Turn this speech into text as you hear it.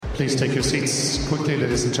Please take your seats quickly,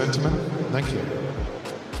 ladies and gentlemen. Thank you.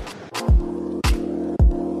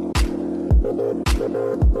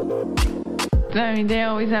 I mean, they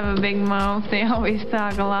always have a big mouth. They always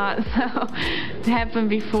talk a lot. So it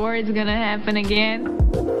happened before. It's going to happen again.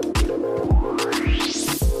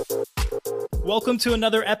 Welcome to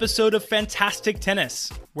another episode of Fantastic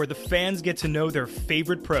Tennis, where the fans get to know their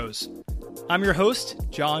favorite pros. I'm your host,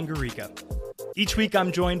 John Garica. Each week,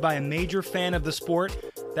 I'm joined by a major fan of the sport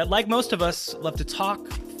that, like most of us, love to talk,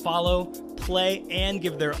 follow, play, and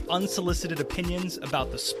give their unsolicited opinions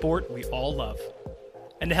about the sport we all love.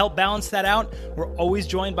 And to help balance that out, we're always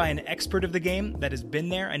joined by an expert of the game that has been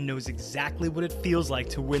there and knows exactly what it feels like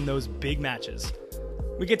to win those big matches.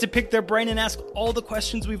 We get to pick their brain and ask all the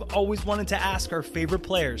questions we've always wanted to ask our favorite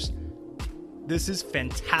players. This is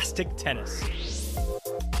Fantastic Tennis.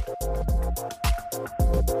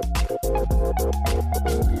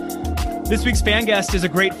 This week's fan guest is a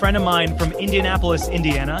great friend of mine from Indianapolis,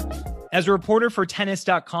 Indiana. As a reporter for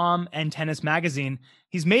Tennis.com and Tennis Magazine,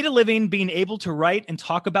 he's made a living being able to write and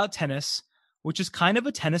talk about tennis, which is kind of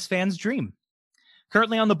a tennis fan's dream.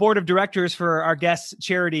 Currently on the board of directors for our guest's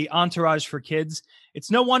charity, Entourage for Kids, it's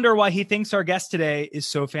no wonder why he thinks our guest today is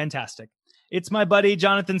so fantastic. It's my buddy,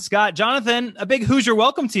 Jonathan Scott. Jonathan, a big Hoosier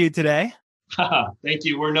welcome to you today. Thank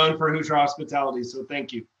you. We're known for Hoosier hospitality, so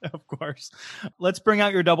thank you. Of course. Let's bring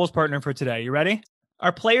out your doubles partner for today. You ready?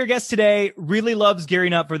 Our player guest today really loves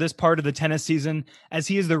gearing up for this part of the tennis season, as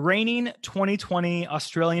he is the reigning 2020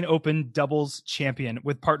 Australian Open doubles champion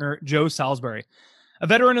with partner Joe Salisbury. A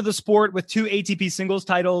veteran of the sport with 2 ATP singles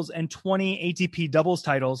titles and 20 ATP doubles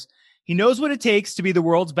titles, he knows what it takes to be the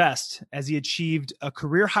world's best, as he achieved a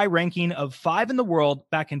career high ranking of 5 in the world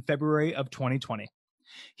back in February of 2020.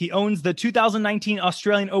 He owns the 2019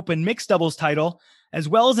 Australian Open mixed doubles title, as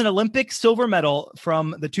well as an Olympic silver medal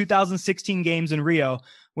from the 2016 Games in Rio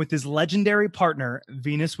with his legendary partner,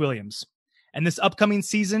 Venus Williams. And this upcoming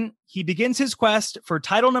season, he begins his quest for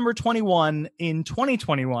title number 21 in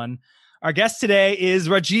 2021. Our guest today is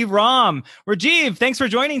Rajiv Ram. Rajiv, thanks for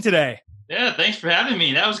joining today. Yeah, thanks for having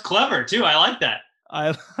me. That was clever, too. I like that.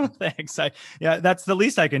 Thanks. Yeah, that's the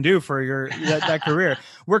least I can do for your that career.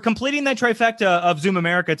 We're completing that trifecta of Zoom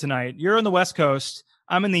America tonight. You're on the West Coast.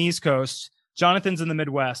 I'm in the East Coast. Jonathan's in the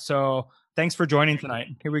Midwest. So thanks for joining tonight.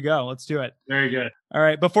 Here we go. Let's do it. Very good. All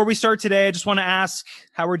right. Before we start today, I just want to ask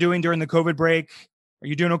how we're doing during the COVID break. Are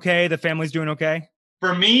you doing okay? The family's doing okay?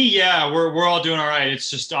 For me, yeah, we're all doing all right. It's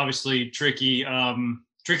just obviously tricky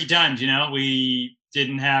times. You know, we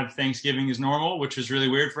didn't have Thanksgiving as normal, which was really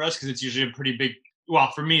weird for us because it's usually a pretty big.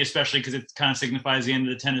 Well, for me, especially because it kind of signifies the end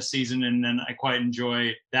of the tennis season, and then I quite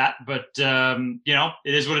enjoy that. But, you know,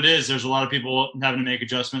 it is what it is. There's a lot of people having to make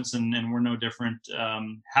adjustments, and we're no different.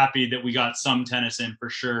 Happy that we got some tennis in for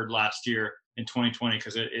sure last year in 2020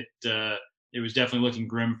 because it was definitely looking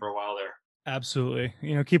grim for a while there. Absolutely.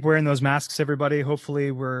 You know, keep wearing those masks, everybody.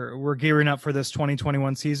 Hopefully we're gearing up for this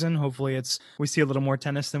 2021 season. Hopefully we see a little more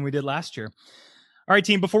tennis than we did last year. All right,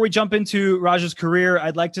 team, before we jump into Raj's career,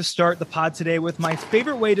 I'd like to start the pod today with my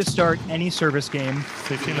favorite way to start any service game.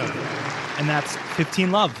 15 love. And that's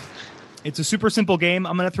 15 love. It's a super simple game.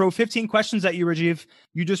 I'm going to throw 15 questions at you, Rajiv.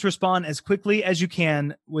 You just respond as quickly as you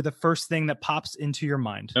can with the first thing that pops into your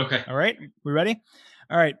mind. Okay. All right, we ready?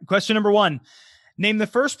 All right, question number 1. Name the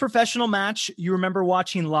first professional match you remember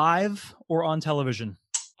watching live or on television.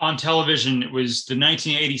 On television, it was the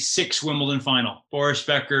 1986 Wimbledon final. Boris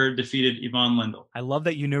Becker defeated Ivan Lendl. I love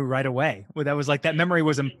that you knew right away. Well, that was like, that memory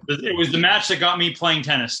was... It was the match that got me playing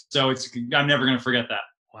tennis. So I'm never going to forget that.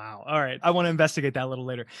 Wow. All right. I want to investigate that a little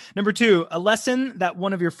later. Number 2, a lesson that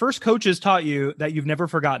one of your first coaches taught you that you've never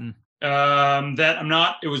forgotten.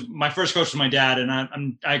 It was my first coach was my dad,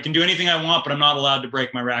 and I can do anything I want, but I'm not allowed to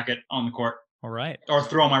break my racket on the court. All right. Or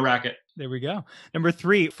throw my racket. There we go. Number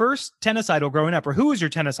 3, first tennis idol growing up, or who was your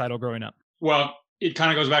tennis idol growing up? Well, it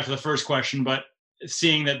kind of goes back to the first question, but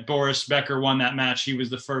seeing that Boris Becker won that match, he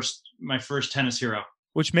was my first tennis hero.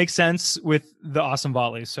 Which makes sense with the awesome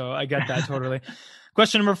volley. So I get that totally.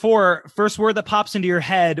 Question number 4, first word that pops into your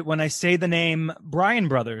head when I say the name Bryan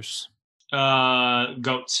Brothers.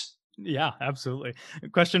 Goats. Yeah, absolutely.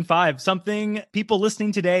 Question 5, something people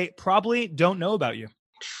listening today probably don't know about you.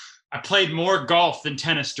 I played more golf than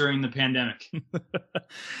tennis during the pandemic.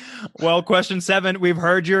 Well, question 7, we've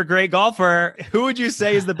heard you're a great golfer. Who would you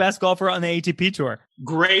say is the best golfer on the ATP Tour?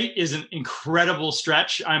 Great is an incredible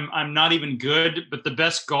stretch. I'm not even good, but the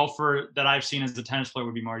best golfer that I've seen as a tennis player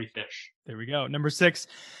would be Mardy Fish. There we go. Number 6,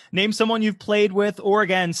 name someone you've played with or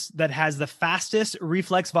against that has the fastest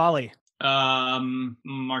reflex volley.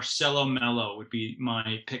 Marcelo Melo would be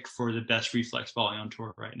my pick for the best reflex volley on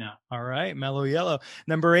tour right now. All right, Mellow Yellow.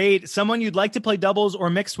 Number 8, someone you'd like to play doubles or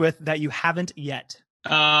mixed with that you haven't yet.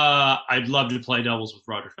 I'd love to play doubles with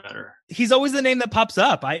Roger Federer. He's always the name that pops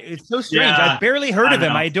up. It's so strange. Yeah, I've barely heard of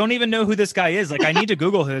him. know. I don't even know who this guy is. Like, I need to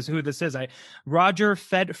Google who this is. Roger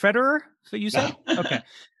Federer, you said? Okay.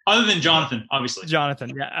 Other than Jonathan, obviously.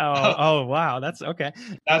 Jonathan. Yeah. Oh, wow. That's okay.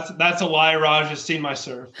 That's a lie. Raj has seen my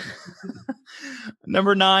serve.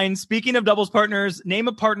 Number 9, speaking of doubles partners, name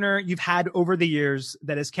a partner you've had over the years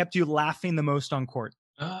that has kept you laughing the most on court.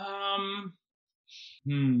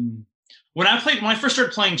 When I first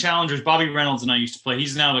started playing challengers, Bobby Reynolds and I used to play.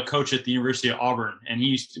 He's now the coach at the University of Auburn, and we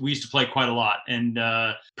used to play quite a lot. And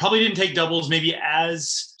probably didn't take doubles maybe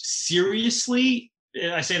as seriously.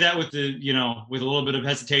 I say that with with a little bit of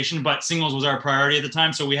hesitation, but singles was our priority at the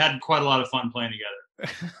time, so we had quite a lot of fun playing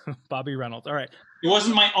together. Bobby Reynolds. All right. It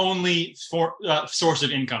wasn't my only source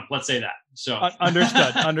of income. Let's say that. So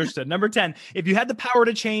Understood. Number 10, if you had the power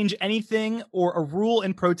to change anything or a rule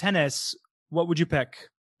in pro tennis, what would you pick?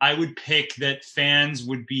 I would pick that fans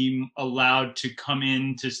would be allowed to come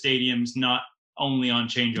into stadiums not only on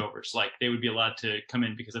changeovers. Like, they would be allowed to come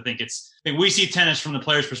in, because I think we see tennis from the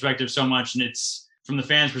player's perspective so much, and it's from the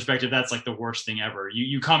fans' perspective, that's like the worst thing ever.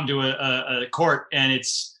 You come to a court and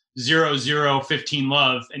it's 0-0, 15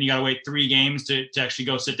 love, and you got to wait 3 games to actually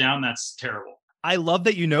go sit down. That's terrible. I love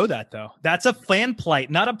that you know that, though. That's a fan plight,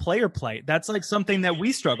 not a player plight. That's like something that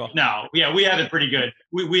we struggle. No, yeah, we have it pretty good.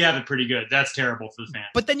 We have it pretty good. That's terrible for the fans.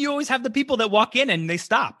 But then you always have the people that walk in and they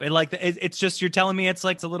stop. And it's just, you're telling me it's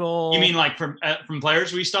like it's a little. You mean like from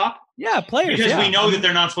players we stop? Yeah, players. Because we know that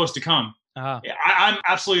they're not supposed to come. Uh-huh. I'm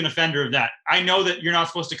absolutely an offender of that. I know that you're not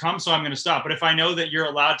supposed to come, so I'm going to stop. But if I know that you're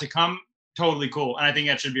allowed to come, totally cool. And I think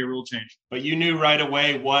that should be a rule change. But you knew right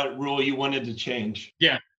away what rule you wanted to change.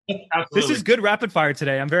 Yeah. Absolutely. This is good rapid fire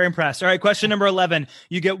today. I'm very impressed. All right, question number 11.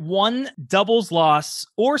 You get one doubles loss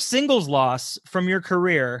or singles loss from your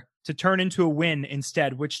career to turn into a win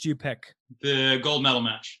instead. Which do you pick? The gold medal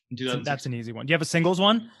match in 2006. That's an easy one. Do you have a singles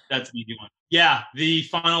one? That's an easy one. Yeah, the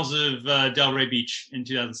finals of Delray Beach in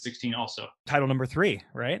 2016 also. Title number 3,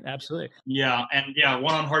 right? Absolutely. Yeah, and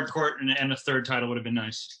one on hard court and a third title would have been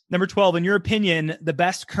nice. Number 12, in your opinion, the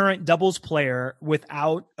best current doubles player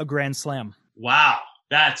without a Grand Slam? Wow.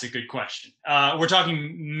 That's a good question. We're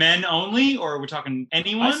talking men only, or we're talking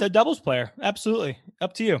anyone? I said doubles player. Absolutely.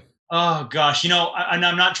 Up to you. Oh, gosh. I'm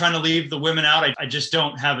not trying to leave the women out. I just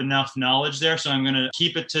don't have enough knowledge there. So I'm going to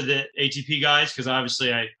keep it to the ATP guys, because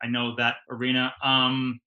obviously I know that arena.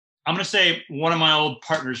 I'm going to say one of my old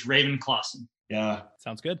partners, Raven Clausen. Yeah.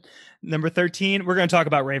 Sounds good. Number 13, we're going to talk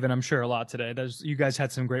about Raven, I'm sure, a lot today. You guys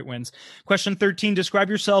had some great wins. Question 13, describe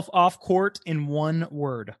yourself off court in one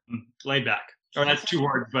word. Laid back. Or that's 2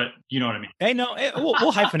 words, but you know what I mean. Hey, no,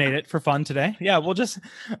 we'll hyphenate it for fun today. Yeah, we'll just,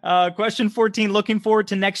 question 14, looking forward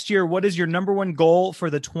to next year. What is your number one goal for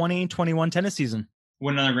the 2021 tennis season?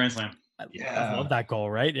 Win another Grand Slam. I love that goal,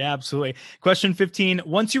 right? Yeah, absolutely. Question 15,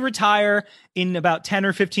 once you retire in about 10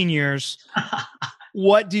 or 15 years,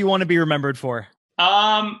 what do you want to be remembered for?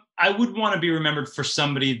 I would want to be remembered for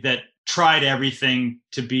somebody that tried everything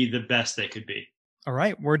to be the best they could be. All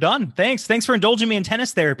right, we're done. Thanks for indulging me in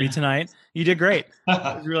tennis therapy tonight. You did great. It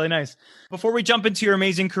was really nice. Before we jump into your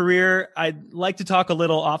amazing career, I'd like to talk a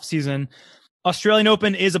little off season. Australian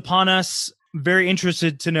Open is upon us. Very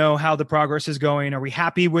interested to know how the progress is going. Are we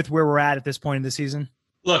happy with where we're at this point in the season?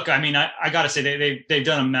 Look, I mean, I got to say they've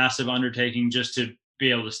done a massive undertaking just to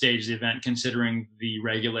be able to stage the event, considering the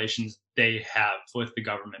regulations they have with the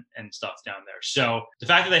government and stuff down there. So the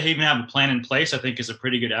fact that they even have a plan in place, I think, is a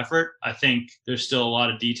pretty good effort. I think there's still a lot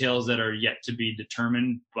of details that are yet to be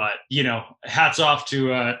determined, but hats off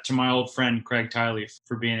to my old friend Craig Tiley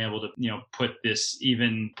for being able to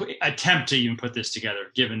attempt to even put this together,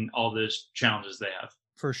 given all those challenges they have.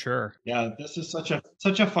 For sure. Yeah, this is such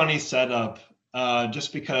a funny setup.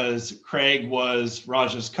 Just because Craig was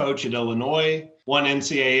Raj's coach at Illinois, won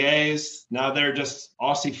NCAAs. Now they're just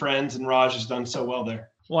Aussie friends, and Raj has done so well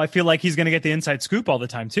there. Well, I feel like he's going to get the inside scoop all the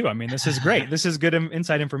time, too. I mean, this is great. This is good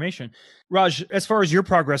inside information. Raj, as far as your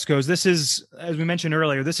progress goes, this is, as we mentioned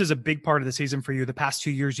earlier, this is a big part of the season for you. The past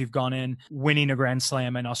 2 years, you've gone in winning a Grand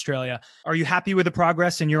Slam in Australia. Are you happy with the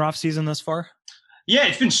progress in your off season thus far? Yeah,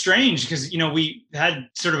 it's been strange because, we had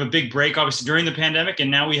sort of a big break, obviously, during the pandemic,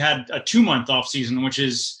 and now we had a 2-month off season, which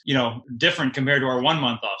is, different compared to our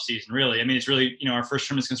 1-month off season, really. I mean, it's really, our first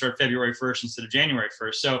term is going to start February 1st instead of January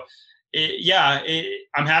 1st. So,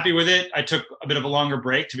 I'm happy with it. I took a bit of a longer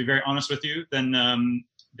break, to be very honest with you, than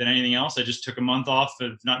than anything else. I just took a month off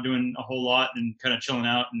of not doing a whole lot and kind of chilling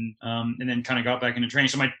out, and then kind of got back into training.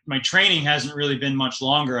 So my training hasn't really been much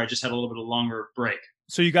longer. I just had a little bit of longer break.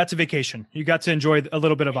 So you got to vacation. You got to enjoy a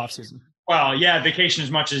little bit of off season. Well, yeah, vacation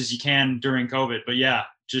as much as you can during COVID, but yeah,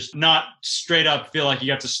 just not straight up feel like you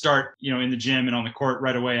got to start, in the gym and on the court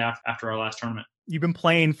right away after our last tournament. You've been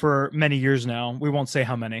playing for many years now. We won't say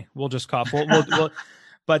how many. We'll just cough.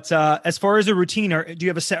 But as far as a routine, do you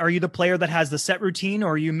have a set? Are you the player that has the set routine,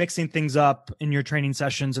 or are you mixing things up in your training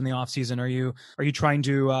sessions in the off season? Are you trying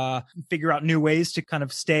to figure out new ways to kind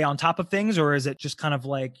of stay on top of things, or is it just kind of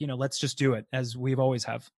like, let's just do it as we've always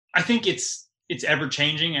have? I think it's ever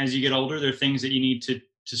changing as you get older. There are things that you need to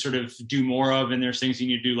sort of do more of, and there's things you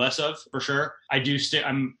need to do less of, for sure.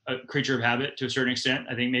 I'm a creature of habit to a certain extent.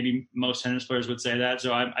 I think maybe most tennis players would say that.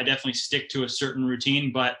 So I definitely stick to a certain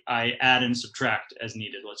routine, but I add and subtract as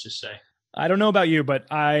needed, let's just say. I don't know about you, but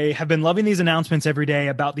I have been loving these announcements every day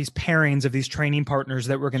about these pairings of these training partners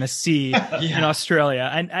that we're going to see in Australia.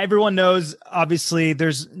 And everyone knows, obviously,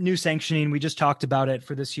 there's new sanctioning. We just talked about it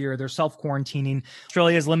for this year. They're self-quarantining.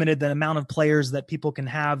 Australia has limited the amount of players that people can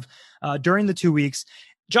have during the 2 weeks.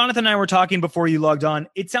 Jonathan and I were talking before you logged on.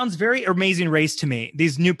 It sounds very Amazing Race to me,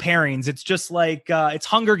 these new pairings. It's just like, it's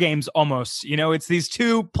Hunger Games almost. It's these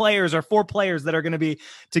 2 players or 4 players that are going to be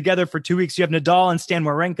together for 2 weeks. You have Nadal and Stan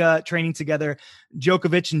Wawrinka training together.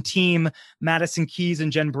 Djokovic and team, Madison Keys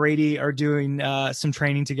and Jen Brady are doing some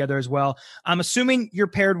training together as well. I'm assuming you're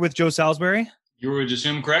paired with Joe Salisbury? You would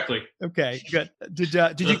assume correctly. Okay, good. Did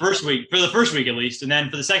for the first week at least, and then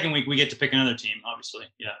for the second week we get to pick another team. Obviously,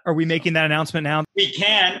 yeah. Are we making that announcement now? We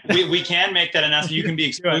can. We can make that announcement. You can be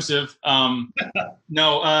exclusive.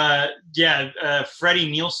 Freddie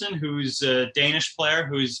Nielsen, who's a Danish player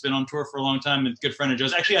who's been on tour for a long time and a good friend of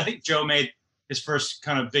Joe's. Actually, I think Joe made his first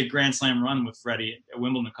kind of big Grand Slam run with Freddie at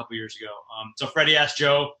Wimbledon a couple years ago. So Freddie asked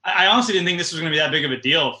Joe. I honestly didn't think this was going to be that big of a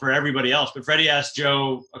deal for everybody else, but Freddie asked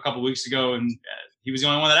Joe a couple weeks ago, and he was the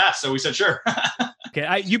only one that asked, so we said sure.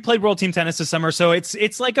 Okay, you played World Team Tennis this summer, so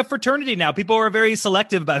it's like a fraternity now. People are very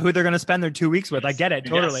selective about who they're going to spend their 2 weeks with. I get it,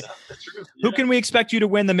 totally. Yes, that's true. Yeah. Who can we expect you to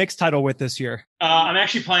win the mixed title with this year? I'm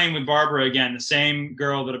actually playing with Barbara again, the same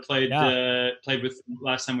girl that I played with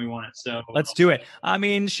last time we won it. So let's do it. I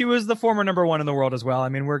mean, she was the former number 1 in the world as well. I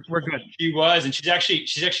mean, we're good. She was, and she's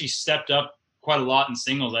actually stepped up quite a lot in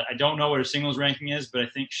singles. I don't know what her singles ranking is, but I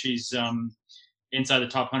think she's inside the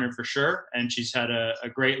top 100 for sure, and she's had a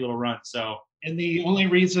great little run. So. And the only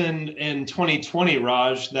reason in 2020,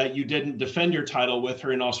 Raj, that you didn't defend your title with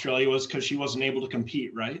her in Australia was because she wasn't able to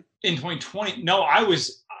compete, right? In 2020, no, I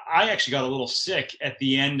actually got a little sick at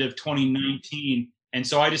the end of 2019. And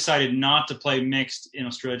so I decided not to play mixed in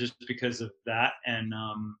Australia just because of that. And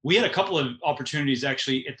we had a couple of opportunities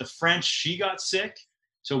actually at the French. She got sick.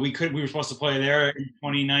 So we were supposed to play there in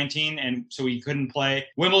 2019, and so we couldn't play.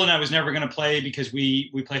 Wimbledon I was never going to play because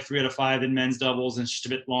we play 3 out of 5 in men's doubles, and it's just a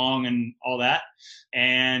bit long and all that.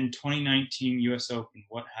 And 2019 US Open,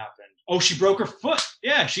 what happened? Oh, she broke her foot.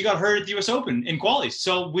 Yeah, she got hurt at the US Open in qualies.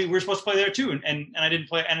 So we were supposed to play there too, and I didn't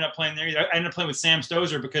play. I ended up playing there either. I ended up playing with Sam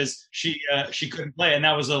Stosur because she couldn't play, and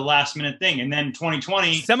that was a last minute thing. And then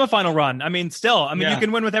 2020 semifinal run. I mean, you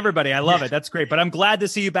can win with everybody. I love it. That's great. But I'm glad to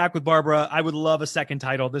see you back with Barbara. I would love a second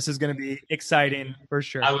title. This is going to be exciting for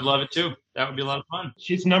sure. I would love it too. That would be a lot of fun.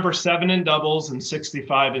 She's number 7 in doubles and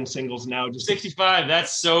 65 in singles now. Just 65.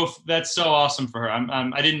 That's so awesome for her.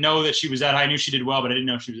 I didn't know that she was that high. I knew she did well, but I didn't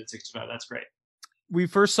know she was at 65. That's great. We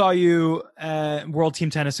first saw you at World Team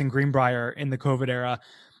Tennis in Greenbrier in the COVID era.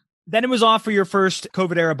 Then it was off for your first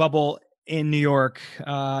COVID era bubble in New York.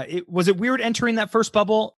 Was it weird entering that first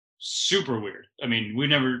bubble? Super weird. I mean, we've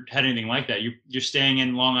never had anything like that. You're staying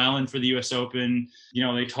in Long Island for the US Open.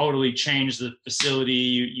 They totally changed the facility.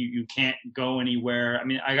 You can't go anywhere. I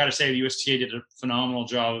mean, I got to say the USTA did a phenomenal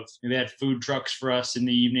job. They had food trucks for us in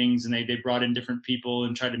the evenings, and they brought in different people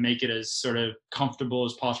and tried to make it as sort of comfortable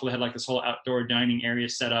as possible. They had like this whole outdoor dining area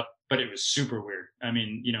set up, but it was super weird. I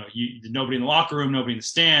mean, nobody in the locker room, nobody in the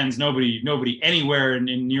stands, nobody anywhere in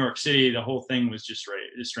New York City. The whole thing was just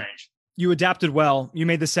strange. You adapted well. You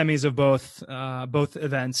made the semis of both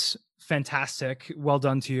events. Fantastic. Well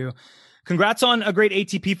done to you. Congrats on a great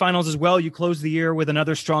ATP finals as well. You closed the year with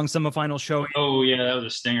another strong semifinal showing. Oh yeah, that was a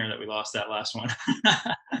stinger that we lost that last one.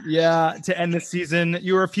 Yeah, to end the season.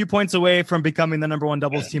 You were a few points away from becoming the number 1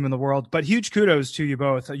 doubles team in the world, but huge kudos to you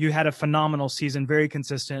both. You had a phenomenal season, very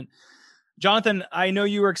consistent. Jonathan, I know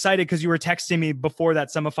you were excited because you were texting me before that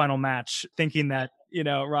semifinal match, thinking that,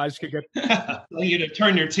 Raj could get you to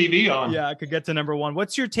turn your TV on. Yeah, I could get to number 1.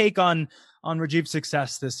 What's your take on Rajiv's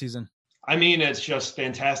success this season? I mean, it's just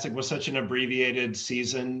fantastic with such an abbreviated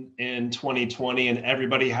season in 2020 and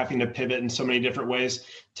everybody having to pivot in so many different ways.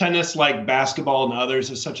 Tennis, like basketball and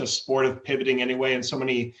others, is such a sport of pivoting anyway, and so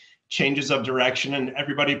many changes of direction. And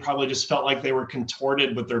everybody probably just felt like they were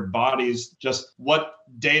contorted with their bodies. Just what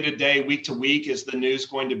day to day, week to week is the news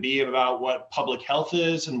going to be about what public health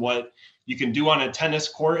is and what you can do on a tennis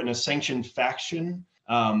court in a sanctioned fashion.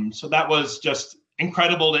 So that was just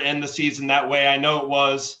incredible to end the season that way. I know it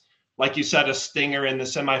was, like you said, a stinger in the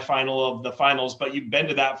semifinal of the finals, but you've been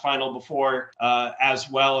to that final before as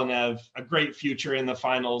well and have a great future in the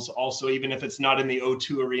finals also, even if it's not in the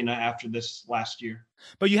O2 arena after this last year.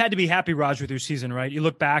 But you had to be happy, Raj, with your season, right? You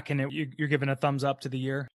look back and you're giving a thumbs up to the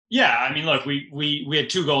year. Yeah, I mean, look, we had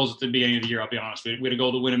 2 goals at the beginning of the year, I'll be honest. We had a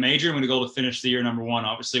goal to win a major and we had a goal to finish the year number 1.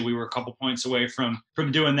 Obviously, we were a couple points away from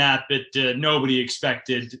doing that, but nobody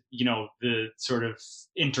expected, the sort of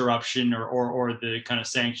interruption or the kind of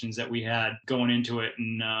sanctions that we had going into it.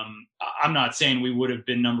 And I'm not saying we would have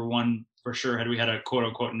been number 1 for sure had we had a quote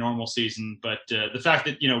unquote normal season, but the fact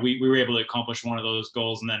that we were able to accomplish one of those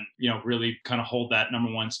goals and then really kind of hold that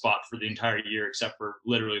number 1 spot for the entire year except for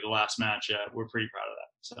literally the last match, we're pretty proud of that.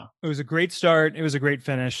 So it was a great start, it was a great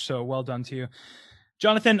finish, so well done to you.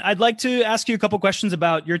 Jonathan, I'd like to ask you a couple questions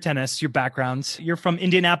about your tennis, your background. You're from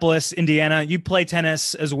Indianapolis, Indiana. You play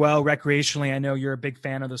tennis as well recreationally. I know you're a big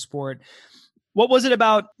fan of the sport. What was it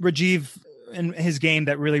about Rajiv and his game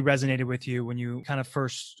that really resonated with you when you kind of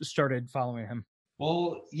first started following him?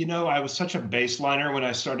 Well, I was such a baseliner when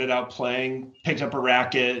I started out playing, picked up a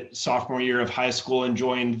racket sophomore year of high school and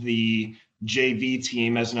joined the JV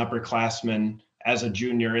team as an upperclassman as a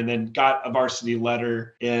junior, and then got a varsity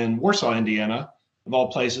letter in Warsaw, Indiana, of all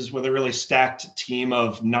places, with a really stacked team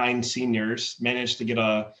of 9 seniors, managed to get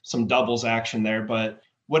some doubles action there. But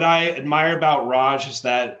what I admire about Raj is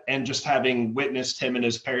that, and just having witnessed him and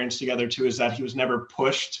his parents together too, is that he was never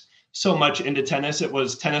pushed so much into tennis.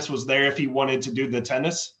 Tennis was there if he wanted to do the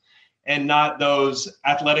tennis, and not those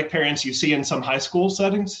athletic parents you see in some high school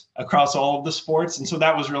settings across all of the sports. And so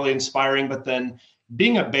that was really inspiring. But then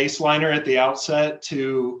being a baseliner at the outset,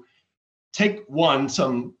 to take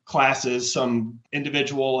some classes, some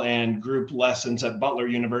individual and group lessons at Butler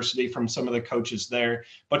University from some of the coaches there,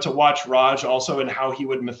 but to watch Raj also and how he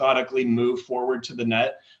would methodically move forward to the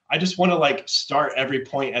net. I just want to start every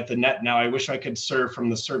point at the net now. I wish I could serve from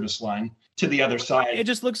the service line to the other side. It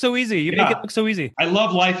just looks so easy. You make it look so easy. I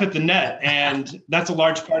love life at the net. And that's a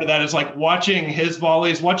large part of that, is watching his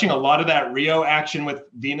volleys, watching a lot of that Rio action with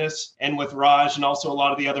Venus and with Raj, and also a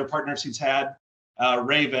lot of the other partners he's had.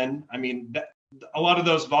 Raven. I mean, a lot of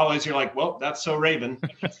those volleys, you're like, well, that's so Raven.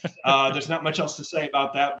 There's not much else to say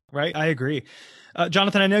about that. Right. I agree.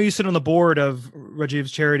 Jonathan, I know you sit on the board of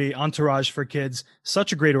Rajiv's charity, Entourage for Kids.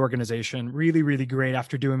 Such a great organization. Really, really great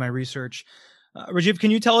after doing my research. Rajiv,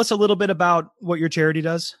 can you tell us a little bit about what your charity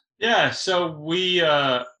does? Yeah, so we've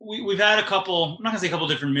had a couple, I'm not gonna say a couple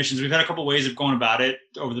different missions. We've had a couple ways of going about it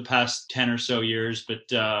over the past 10 or so years, but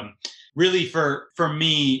really for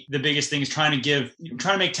me, the biggest thing is trying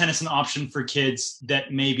to make tennis an option for kids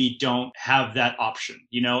that maybe don't have that option,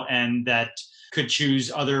 and that could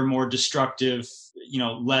choose other more destructive,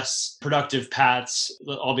 less productive paths,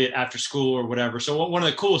 albeit after school or whatever. So one of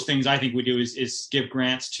the coolest things I think we do is give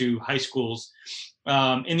grants to high schools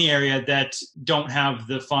in the area that don't have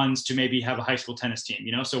the funds to maybe have a high school tennis team,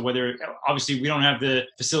 so whether, obviously we don't have the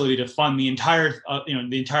facility to fund the entire,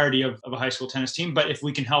 the entirety of a high school tennis team, but if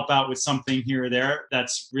we can help out with something here or there,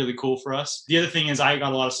 that's really cool for us. The other thing is I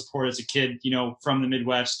got a lot of support as a kid, from the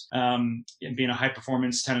Midwest, and being a high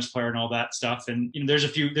performance tennis player and all that stuff. And there's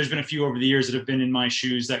been a few over the years that have been in my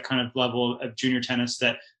shoes, that kind of level of junior tennis,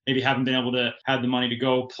 that maybe haven't been able to have the money to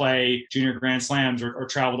go play junior Grand Slams or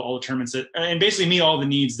travel to all the tournaments and basically meet all the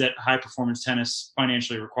needs that high performance tennis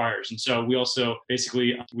financially requires. And so we also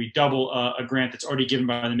we double a grant that's already given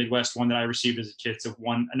by the Midwest, one that I received as a kid. So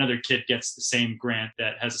another kid gets the same grant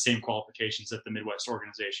that has the same qualifications that the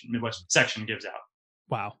Midwest section gives out.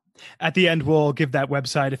 Wow. At the end, we'll give that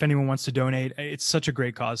website if anyone wants to donate. It's such a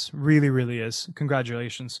great cause. Really, really is.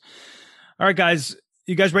 Congratulations. All right, guys.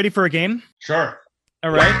 You guys ready for a game? Sure. All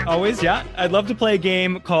right. Always. Yeah. I'd love to play a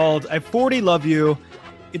game called I 40 Love You.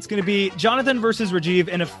 It's going to be Jonathan versus Rajiv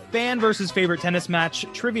in a fan versus favorite tennis match,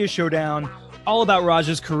 trivia showdown, all about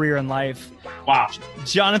Raj's career and life. Wow.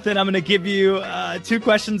 Jonathan, I'm going to give you 2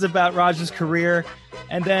 questions about Raj's career.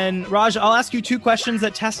 And then, Raj, I'll ask you 2 questions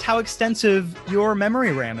that test how extensive your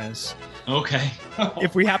memory RAM is. Okay.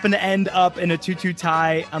 If we happen to end up in a 2-2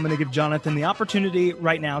 tie, I'm going to give Jonathan the opportunity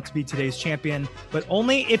right now to be today's champion, but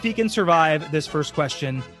only if he can survive this first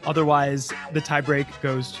question. Otherwise, the tiebreak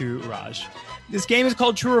goes to Raj. This game is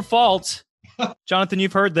called True or False. Jonathan,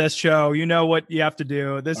 you've heard this show. You know what you have to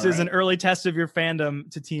do. This is an early test of your fandom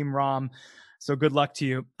to Team Rom. So good luck to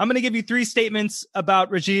you. I'm going to give you 3 statements about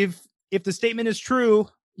Rajiv. If the statement is true,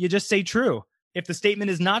 you just say true. If the statement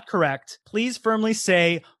is not correct, please firmly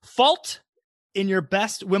say fault in your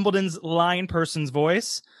best Wimbledon's line person's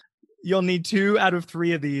voice. You'll need 2 out of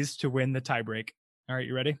 3 of these to win the tiebreak. All right,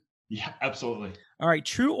 you ready? Yeah, absolutely. All right,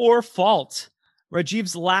 true or false?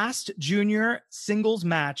 Rajiv's last junior singles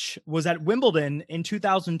match was at Wimbledon in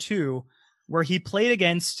 2002, where he played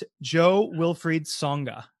against Jo-Wilfried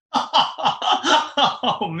Tsonga.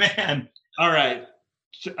 Oh, man. All right.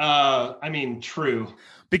 True.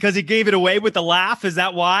 Because he gave it away with the laugh? Is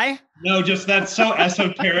that why? No, just that's so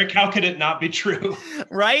esoteric. How could it not be true?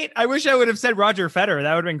 Right? I wish I would have said Roger Federer.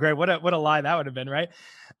 That would have been great. What a lie that would have been, right?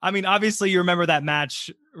 I mean, obviously you remember that match,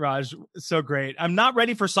 Raj. So great. I'm not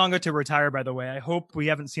ready for Tsonga to retire, by the way. I hope we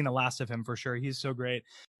haven't seen the last of him for sure. He's so great.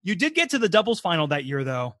 You did get to the doubles final that year,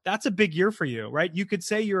 though. That's a big year for you, right? You could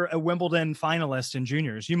say you're a Wimbledon finalist in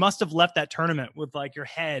juniors. You must have left that tournament with like your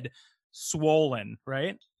head swollen,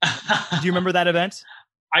 right? Do you remember that event?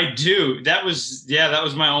 I do. That was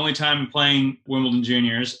my only time playing Wimbledon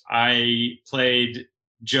juniors. I played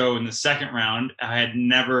Joe in the second round. I didn't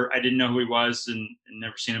know who he was and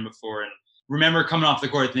never seen him before. And remember coming off the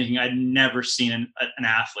court thinking I'd never seen an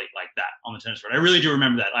athlete like that on the tennis court. I really do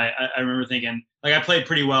remember that. I remember thinking, like, I played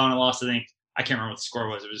pretty well and I lost, I can't remember what the score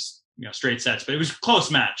was. It was, straight sets, but it was a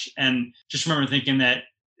close match. And just remember thinking that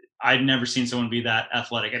I'd never seen someone be that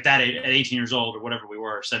athletic at that age, at 18 years old or whatever we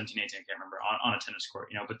were, 17, 18, I can't remember, on a tennis court,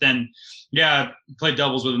 But then, played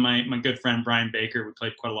doubles with my good friend Brian Baker. We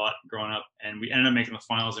played quite a lot growing up, and we ended up making the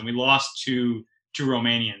finals, and we lost to 2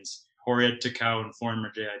 Romanians, Horia Tecău and Florin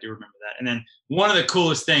Mergea. I do remember that. And then one of the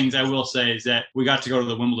coolest things I will say is that we got to go to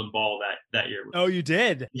the Wimbledon ball that year. Oh, you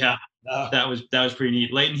did? Yeah. That was pretty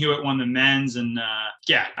neat. Leighton Hewitt won the men's, and I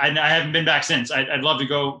haven't been back since. I'd love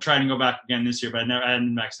to try and go back again this year, but I haven't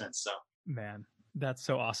been back since. So, man, that's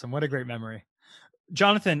so awesome! What a great memory,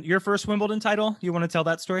 Jonathan. Your first Wimbledon title. You want to tell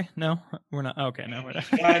that story? No, we're not. Okay, no, we're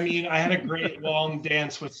not. I had a great long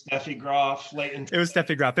dance with Steffi Graf. It was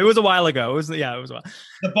Steffi Graf. It was a while ago. It was a while.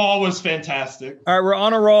 The ball was fantastic. All right, we're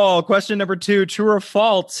on a roll. Question number 2: true or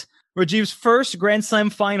false? Rajiv's first Grand Slam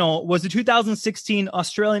final was the 2016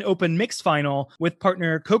 Australian Open mixed final with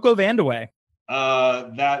partner Coco Vandeweghe.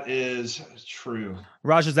 That is true.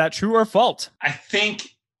 Raj, is that true or false? I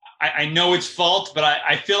think I know it's false, but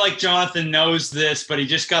I feel like Jonathan knows this, but he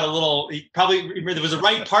just got there was a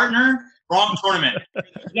right partner, wrong tournament.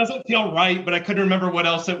 It doesn't feel right, but I couldn't remember what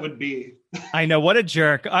else it would be. I know, what a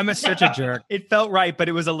jerk. I'm such a jerk. It felt right, but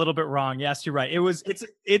it was a little bit wrong. Yes, you're right.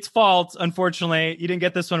 It's false. Unfortunately, you didn't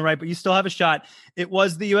get this one right, but you still have a shot. It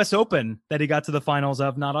was the US Open that he got to the finals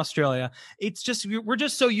of, not Australia. It's just, we're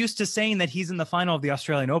just so used to saying that he's in the final of the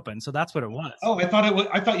Australian Open. So that's what it was. Oh, I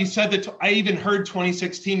thought you said that. I even heard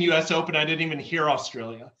 2016 US Open. I didn't even hear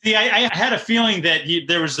Australia. See, I had a feeling that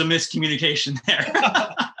there was a miscommunication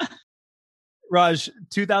there. Raj,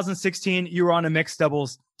 2016, you were on a mixed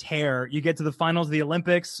doubles tear. You get to the finals of the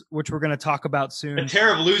Olympics, which we're going to talk about soon. A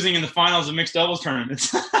tear of losing in the finals of mixed doubles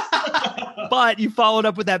tournaments. But you followed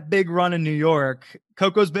up with that big run in New York.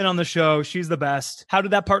 Coco's been on the show. She's the best. How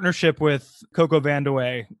did that partnership with Coco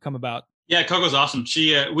Vandeweghe come about? Yeah, Coco's awesome.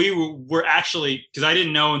 We were actually, because I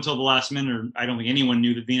didn't know until the last minute, or I don't think anyone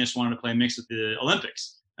knew that Venus wanted to play mixed at the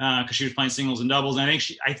Olympics. Because she was playing singles and doubles. And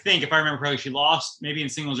I think if I remember correctly, she lost maybe in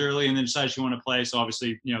singles early and then decided she wanted to play. So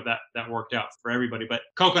obviously, that worked out for everybody. But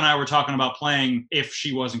Coco and I were talking about playing if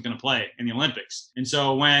she wasn't going to play in the Olympics. And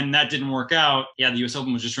so when that didn't work out, the US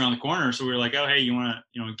Open was just around the corner. So we were like, oh, hey, you want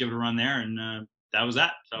to, give it a run there? And that was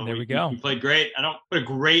that. So there we go. We played great. What a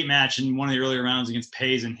great match in one of the earlier rounds against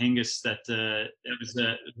Pays and Hingis. It was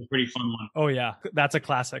a pretty fun one. Oh yeah, that's a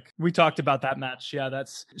classic. We talked about that match. Yeah,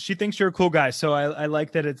 she thinks you're a cool guy, so I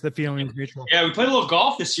like that it's the feeling is mutual. Yeah, we played a little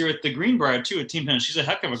golf this year at the Greenbrier too at Team Tennis. She's a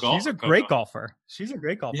heck of a golfer. She's a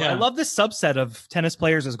great golfer. Yeah. I love this subset of tennis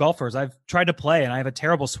players as golfers. I've tried to play and I have a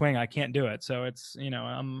terrible swing. I can't do it, so it's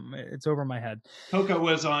it's over my head. Coco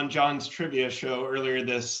was on John's trivia show earlier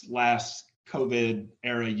this last COVID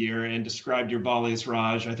era year and described your volleys,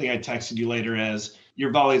 Raj. I think I texted you later as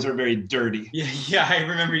your volleys are very dirty. Yeah, I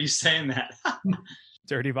remember you saying that.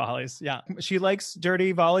 Dirty volleys. Yeah. She likes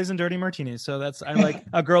dirty volleys and dirty martinis. So I like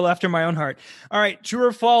a girl after my own heart. All right. True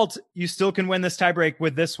or false? You still can win this tiebreak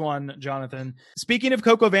with this one, Jonathan. Speaking of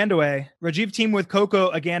Coco Vandeweghe, Rajiv teamed with Coco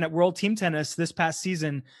again at World Team Tennis this past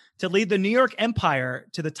season to lead the New York Empire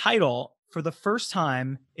to the title for the first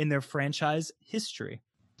time in their franchise history.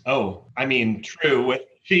 Oh, true.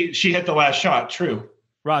 She hit the last shot. True.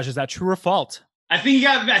 Raj, is that true or false? I think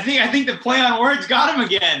I think the play on words got him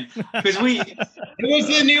again because it was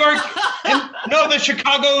the New York,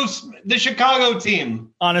 the Chicago team.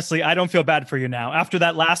 Honestly, I don't feel bad for you now after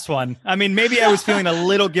that last one. I mean, maybe I was feeling a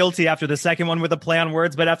little guilty after the second one with a play on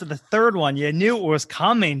words, but after the third one, you knew it was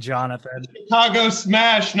coming, Jonathan. Chicago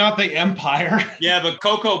Smash, not the Empire. Yeah, but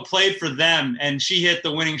Coco played for them, and she hit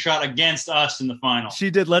the winning shot against us in the final.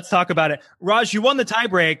 She did. Let's talk about it. Raj, you won the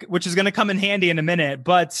tiebreak, which is going to come in handy in a minute,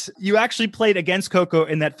 but you actually played against Coco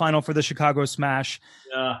in that final for the Chicago Smash.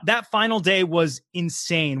 Yeah. That final day was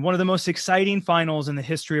insane. One of the most exciting finals in the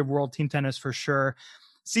history of World Team Tennis for sure.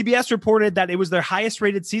 CBS reported that it was their highest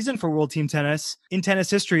rated season for World Team Tennis in tennis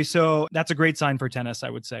history. So that's a great sign for tennis, I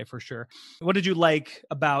would say, for sure. What did you like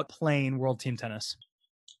about playing World Team Tennis?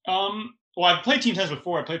 Well, I've played team tennis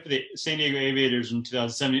before. I played for the San Diego Aviators in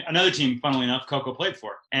 2007. Another team, funnily enough, Coco played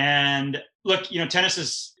for. And look, tennis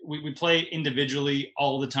is, we play individually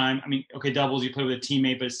all the time. I mean, okay, doubles, you play with a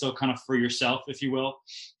teammate, but it's still kind of for yourself, if you will.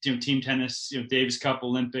 Team tennis, Davis Cup,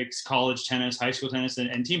 Olympics, college tennis, high school tennis,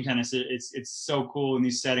 and team tennis. It's so cool in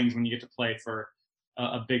these settings when you get to play for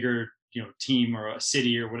a bigger team or a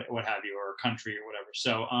city or what have you, or a country or whatever.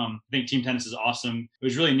 So I think team tennis is awesome. It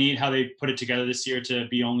was really neat how they put it together this year to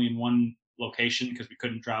be only in one location because we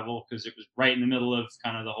couldn't travel because it was right in the middle of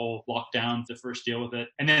kind of the whole lockdown, the first deal with it.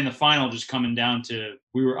 And then the final just coming down to,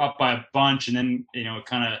 we were up by a bunch and then, it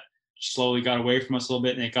kind of slowly got away from us a little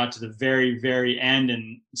bit and it got to the very, very end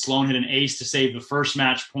and Sloane hit an ace to save the first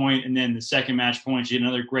match point. And then the second match point, she had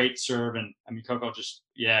another great serve. And I mean, Coco just,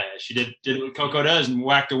 she did what Coco does and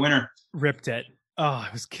whacked a winner. Ripped it. Oh,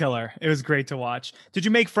 it was killer. It was great to watch. Did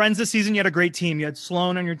you make friends this season? You had a great team. You had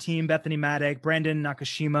Sloane on your team, Bethany Maddock, Brandon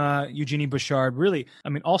Nakashima, Eugenie Bouchard. Really, I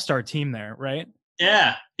mean, all-star team there, right?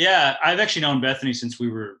 Yeah. I've actually known Bethany since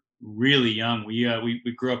we were really young.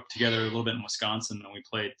 We grew up together a little bit in Wisconsin, and we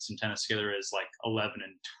played some tennis together as like 11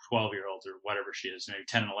 and 12-year-olds or whatever she is, maybe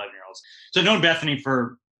 10 and 11-year-olds. So I've known Bethany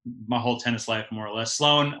for my whole tennis life, more or less.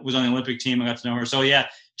 Sloane was on the Olympic team. I got to know her. So yeah,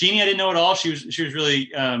 Jeannie, I didn't know at all. She was really,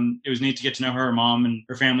 it was neat to get to know her. Her mom and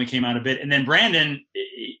her family came out a bit. And then Brandon,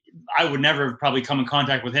 I would never have probably come in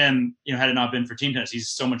contact with him, had it not been for team tennis. He's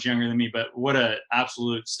so much younger than me, but what a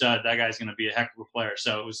absolute stud. That guy's going to be a heck of a player.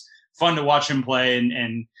 So it was fun to watch him play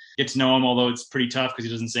and get to know him, although it's pretty tough because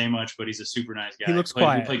he doesn't say much, but he's a super nice guy. He looks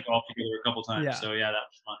quiet. We played golf together a couple times. Yeah. So yeah, that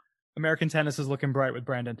was fun. American tennis is looking bright with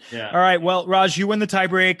Brandon. Yeah. All right. Well, Raj, you win the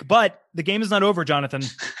tiebreak, but the game is not over, Jonathan.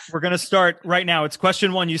 We're going to start right now. It's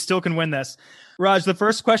question 1. You still can win this. Raj, the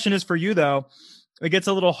first question is for you, though. It gets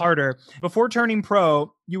a little harder. Before turning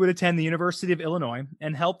pro, you would attend the University of Illinois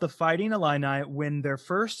and help the Fighting Illini win their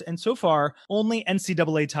first and so far only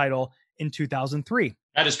NCAA title in 2003.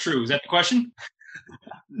 That is true. Is that the question?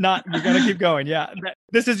 Not, you're going to keep going. Yeah.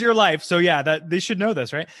 This is your life. So yeah, they should know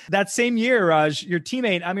this, right? That same year, Raj, your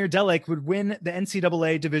teammate Amir Delik would win the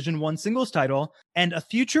NCAA Division I singles title, and a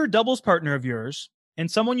future doubles partner of yours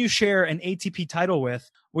and someone you share an ATP title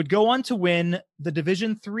with would go on to win the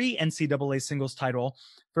Division III NCAA singles title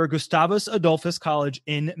for Gustavus Adolphus College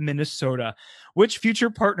in Minnesota. Which future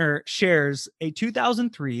partner shares a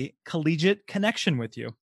 2003 collegiate connection with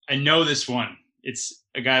you? I know this one. It's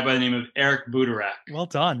a guy by the name of Eric Budarak. Well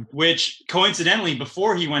done. Which, coincidentally,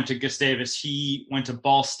 before he went to Gustavus, he went to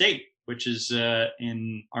Ball State, which is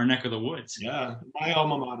in our neck of the woods. Yeah, my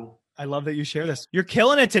alma mater. I love that you share this. You're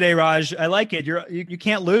killing it today, Raj. I like it. You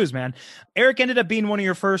can't lose, man. Eric ended up being one of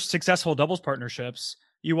your first successful doubles partnerships.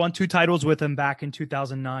 You won 2 titles with him back in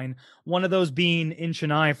 2009. One of those being in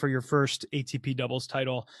Chennai for your first ATP doubles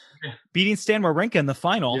title, beating Stan Wawrinka in the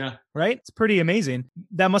final, right? It's pretty amazing.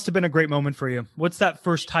 That must have been a great moment for you. What's that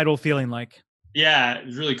first title feeling like? Yeah, it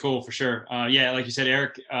was really cool for sure. Like you said,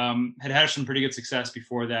 Eric had some pretty good success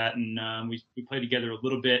before that, and we played together a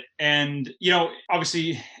little bit. And,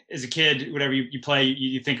 obviously as a kid, whatever you play,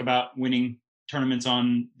 you think about winning tournaments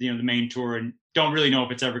on, the main tour and don't really know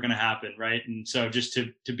if it's ever going to happen. Right. And so just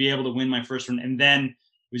to be able to win my first one, and then it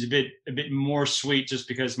was a bit more sweet just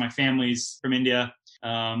because my family's from India.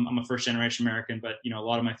 I'm a first generation American, but a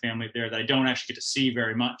lot of my family there that I don't actually get to see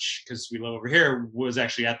very much because we live over here was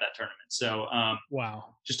actually at that tournament. So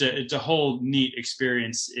wow, it's a whole neat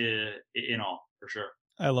experience in all, for sure.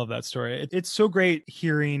 I love that story. It's so great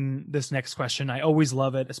hearing this next question. I always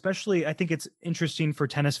love it, especially I think it's interesting for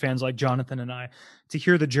tennis fans like Jonathan and I to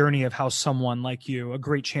hear the journey of how someone like you, a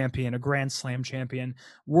great champion, a Grand Slam champion,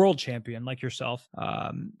 world champion like yourself,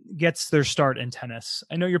 gets their start in tennis.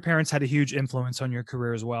 I know your parents had a huge influence on your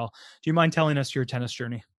career as well. Do you mind telling us your tennis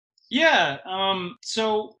journey? Yeah.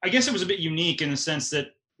 So I guess it was a bit unique in the sense that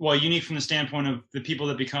well, unique from the standpoint of the people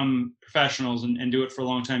that become professionals and do it for a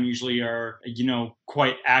long time usually are,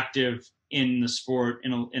 quite active in the sport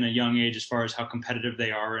in a young age as far as how competitive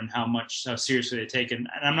they are and how seriously they take it. And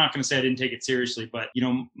I'm not going to say I didn't take it seriously, but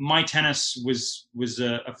my tennis was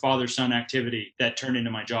a father-son activity that turned into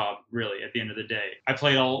my job, really, at the end of the day. I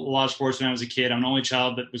played a lot of sports when I was a kid. I'm an only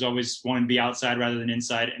child that was always wanting to be outside rather than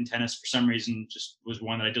inside, and tennis for some reason just was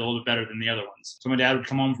one that I did a little bit better than the other ones. So my dad would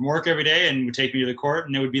come home from work every day and would take me to the court,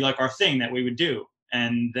 and it would be like our thing that we would do.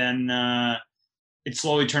 And then it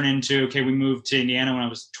slowly turned into, okay, we moved to Indiana when I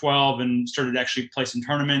was 12 and started to actually play some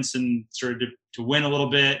tournaments and started to win a little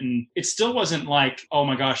bit. And it still wasn't like, oh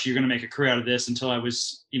my gosh, you're going to make a career out of this, until I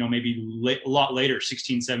was, maybe a lot later,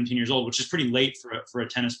 16, 17 years old, which is pretty late for a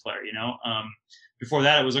tennis player, Before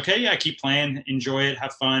that, it was, okay, yeah, keep playing, enjoy it,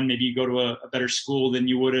 have fun. Maybe you go to a better school than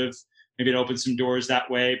you would have. Maybe it opened some doors that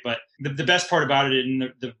way. But the best part about it,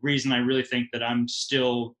 and the reason I really think that I'm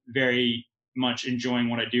still very much enjoying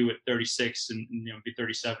what I do at 36 and be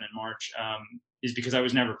 37 in March, is because I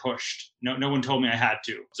was never pushed. No one told me I had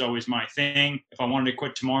to. It's always my thing. If I wanted to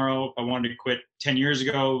quit tomorrow, if I wanted to quit 10 years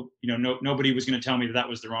ago, nobody was going to tell me that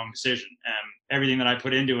was the wrong decision. Everything that I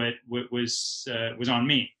put into it was on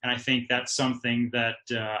me. And I think that's something that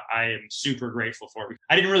I am super grateful for.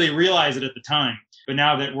 I didn't really realize it at the time, but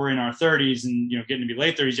now that we're in our 30s and, getting to be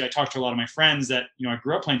late 30s, I talked to a lot of my friends that, I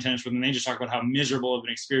grew up playing tennis with, and they just talk about how miserable of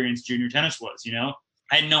an experience junior tennis was,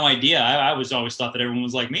 I had no idea. I was always thought that everyone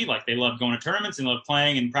was like me. Like, they loved going to tournaments and loved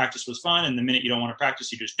playing, and practice was fun. And the minute you don't want to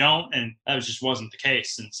practice, you just don't. And that just wasn't the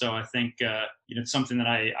case. And so I think, it's something that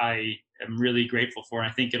I am really grateful for.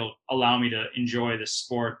 And I think it'll allow me to enjoy this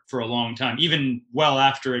sport for a long time, even well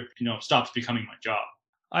after it, stops becoming my job.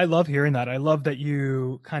 I love hearing that. I love that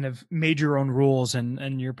you kind of made your own rules,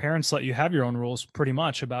 and your parents let you have your own rules pretty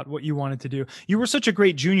much about what you wanted to do. You were such a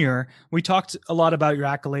great junior. We talked a lot about your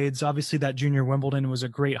accolades. Obviously, that junior Wimbledon was a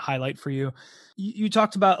great highlight for you. You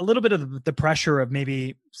talked about a little bit of the pressure of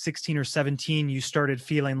maybe 16 or 17. You started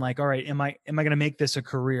feeling like, all right, am I going to make this a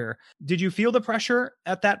career? Did you feel the pressure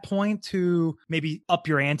at that point to maybe up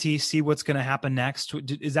your ante, see what's going to happen next?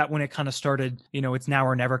 Is that when it kind of started, it's now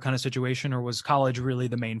or never kind of situation, or was college really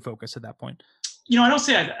the main focus at that point? I don't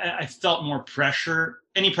say I felt more pressure.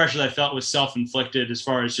 Any pressure that I felt was self-inflicted, as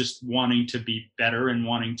far as just wanting to be better and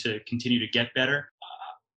wanting to continue to get better.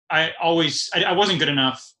 I wasn't good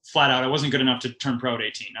enough, flat out. I wasn't good enough to turn pro at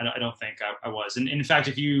 18. I don't think I was. And in fact,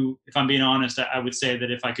 if I'm being honest, I would say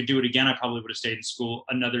that if I could do it again, I probably would have stayed in school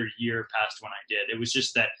another year past when I did. It was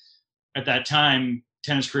just that at that time,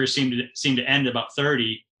 tennis career seemed to end about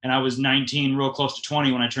 30. And I was 19, real close to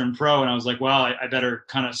 20 when I turned pro. And I was like, well, I better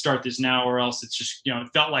kind of start this now, or else it's just, it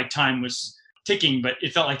felt like time was ticking, but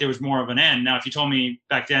it felt like there was more of an end. Now, if you told me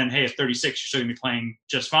back then, hey, at 36, you're still gonna be playing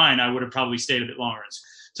just fine, I would have probably stayed a bit longer.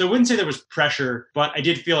 So I wouldn't say there was pressure, but I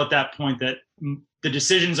did feel at that point that the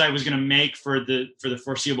decisions I was going to make for the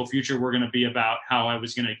foreseeable future were going to be about how I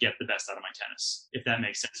was going to get the best out of my tennis, if that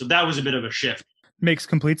makes sense. So that was a bit of a shift. Makes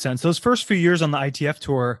complete sense. Those first few years on the ITF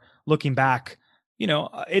tour, looking back,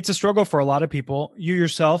 it's a struggle for a lot of people. You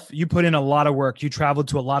yourself, you put in a lot of work. You traveled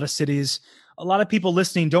to a lot of cities. A lot of people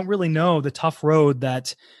listening don't really know the tough road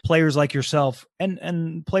that players like yourself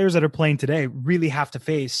and players that are playing today really have to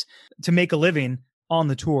face to make a living on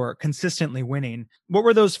the tour, consistently winning. What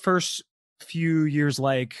were those first few years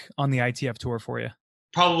like on the ITF tour for you?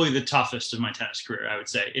 Probably the toughest of my tennis career, I would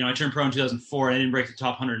say. I turned pro in 2004 and I didn't break the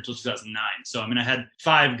top 100 until 2009. So, I had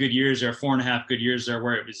 5 good years there, 4.5 good years there,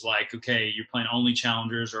 where it was like, okay, you're playing only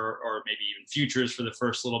challengers or maybe even futures for the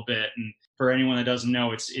first little bit. And for anyone that doesn't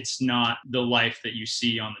know, it's not the life that you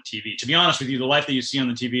see on the TV. To be honest with you, the life that you see on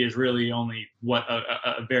the TV is really only what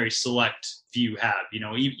a very select few have.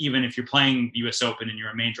 Even if you're playing the US Open and you're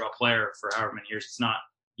a main draw player for however many years,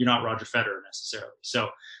 you're not Roger Federer necessarily. So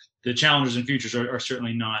the challengers and futures are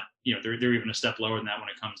certainly not, they're even a step lower than that when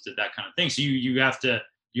it comes to that kind of thing. So you have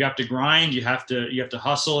to grind, you have to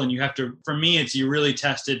hustle, and you have to, for me, you're really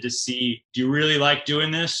tested to see, do you really like doing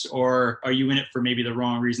this, or are you in it for maybe the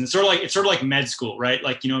wrong reason? It's sort of like med school, right?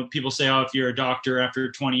 Like, people say, oh, if you're a doctor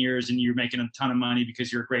after 20 years and you're making a ton of money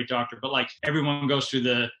because you're a great doctor, but like everyone goes through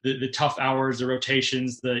the tough hours, the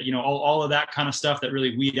rotations, all of that kind of stuff that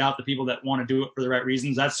really weed out the people that want to do it for the right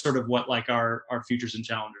reasons. That's sort of what like our futures and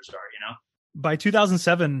challengers are, By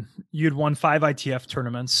 2007, you'd won 5 ITF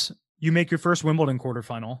tournaments. You make your first Wimbledon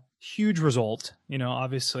quarterfinal. Huge result,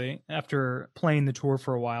 obviously, after playing the tour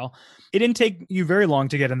for a while. It didn't take you very long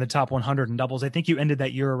to get in the top 100 in doubles. I think you ended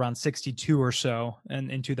that year around 62 or so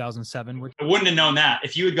in 2007. I wouldn't have known that.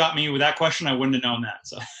 If you had got me with that question, I wouldn't have known that.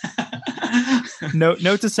 So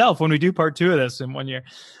Note to self when we do part 2 of this in 1 year.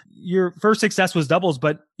 Your first success was doubles,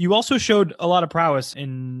 but you also showed a lot of prowess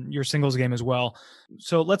in your singles game as well.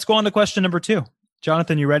 So let's go on to question number 2.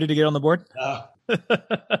 Jonathan, you ready to get on the board?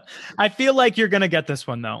 I feel like you're going to get this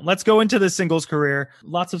one, though. Let's go into the singles career.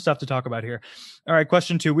 Lots of stuff to talk about here. All right,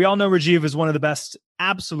 question 2. We all know Rajiv is one of the best,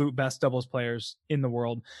 absolute best doubles players in the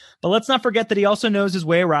world. But let's not forget that he also knows his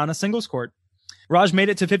way around a singles court. Raj made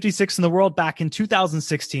it to 56 in the world back in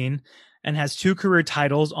 2016 and has 2 career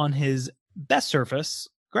titles on his best surface,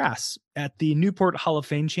 grass, at the Newport Hall of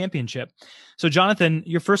Fame Championship. So, Jonathan,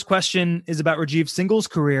 your first question is about Rajiv's singles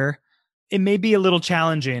career. It may be a little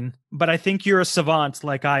challenging, but I think you're a savant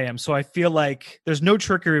like I am. So I feel like there's no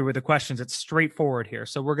trickery with the questions. It's straightforward here.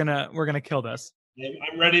 So we're gonna kill this.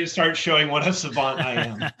 I'm ready to start showing what a savant I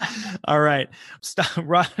am. All right.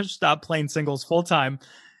 Stop playing singles full time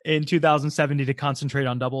in 2070 to concentrate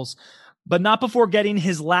on doubles, but not before getting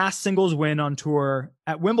his last singles win on tour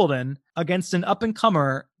at Wimbledon against an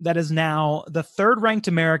up-and-comer that is now the 3rd ranked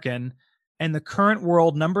American and the current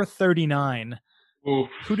world number 39. Oof.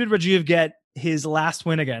 Who did Rajiv get his last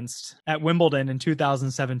win against at Wimbledon in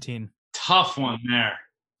 2017? Tough one there.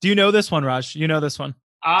 Do you know this one, Raj? You know this one?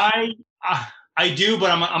 I do,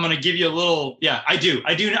 but I'm going to give you a little. Yeah, I do.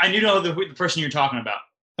 I do know the person you're talking about.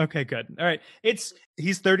 Okay, good. All right.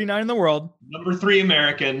 He's 39 in the world. Number 3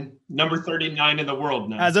 American, number 39 in the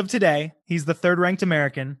world now. As of today, he's the 3rd ranked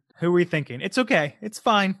American. Who are we thinking? It's okay. It's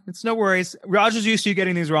fine. It's no worries. Raj is used to you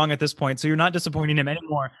getting these wrong at this point, so you're not disappointing him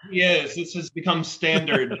anymore. Yes, this has become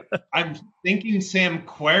standard. I'm thinking Sam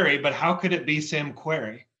Querrey, but how could it be Sam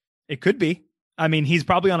Querrey? It could be. I mean, he's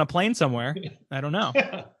probably on a plane somewhere. I don't know.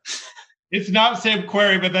 It's not Sam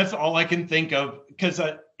Querrey, but that's all I can think of because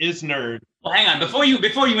Isner. Well, hang on. Before you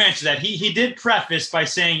answer that, he did preface by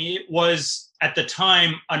saying it was at the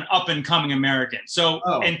time an up and coming American. So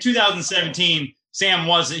in 2017. Sam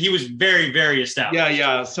he was very, very established.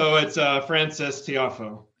 Yeah. So it's Frances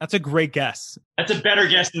Tiafoe. That's a great guess. That's a better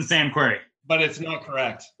guess than Sam Querrey. But it's not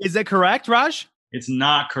correct. Is it correct, Raj? It's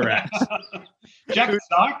not correct. Jack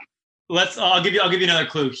Sock? I'll give you another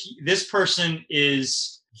clue. This person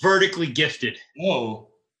is vertically gifted. Oh,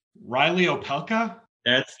 Riley Opelka?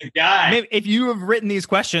 That's the guy. Maybe if you have written these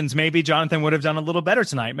questions, maybe Jonathan would have done a little better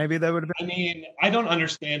tonight. Maybe that would have been. I mean, I don't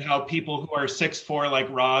understand how people who are 6'4" like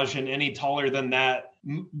Raj and any taller than that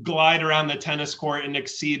glide around the tennis court and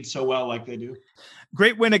exceed so well like they do.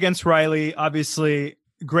 Great win against Riley. Obviously,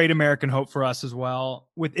 great American hope for us as well.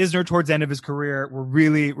 With Isner towards the end of his career, we're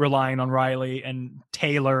really relying on Riley and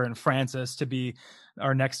Taylor and Francis to be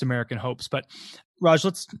our next American hopes. But Raj,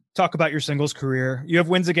 let's talk about your singles career. You have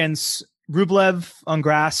wins against Rublev on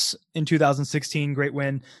grass in 2016, great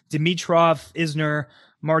win. Dimitrov, Isner,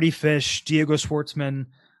 Marty Fish, Diego Schwartzman.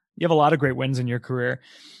 You have a lot of great wins in your career.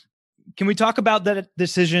 Can we talk about that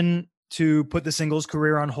decision to put the singles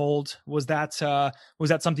career on hold? Was that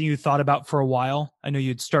something you thought about for a while? I know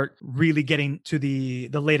you'd start really getting to the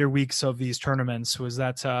later weeks of these tournaments. Was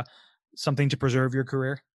that something to preserve your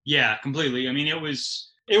career? Yeah, completely. I mean,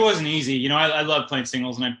 it wasn't easy. You know, I love playing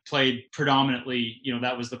singles, and I played predominantly, you know,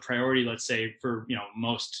 that was the priority, let's say, for, you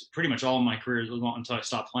know, pretty much all of my career until I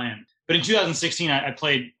stopped playing. But in 2016, I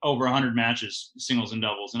played over 100 matches, singles and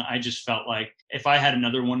doubles. And I just felt like if I had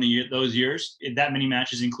another one of those years, that many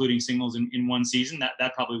matches, including singles in one season,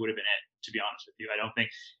 that probably would have been it, to be honest with you. I don't think.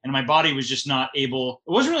 And my body was just it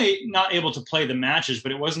wasn't really not able to play the matches,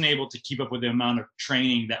 but it wasn't able to keep up with the amount of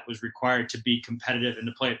training that was required to be competitive and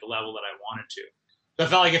to play at the level that I wanted to. So I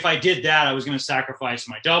felt like if I did that, I was going to sacrifice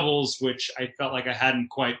my doubles, which I felt like I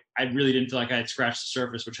really didn't feel like I had scratched the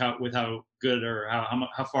surface, with how good or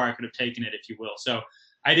how far I could have taken it, if you will. So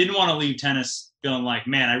I didn't want to leave tennis feeling like,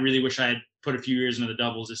 man, I really wish I had put a few years into the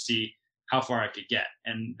doubles to see how far I could get.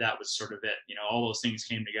 And that was sort of it. You know, all those things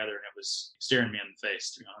came together and it was staring me in the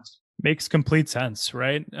face, to be honest. Makes complete sense,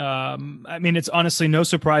 right? I mean, it's honestly no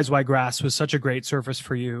surprise why grass was such a great surface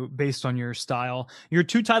for you based on your style. Your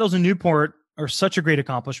 2 titles in Newport are such a great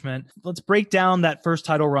accomplishment. Let's break down that first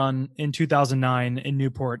title run in 2009 in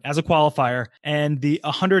Newport as a qualifier and the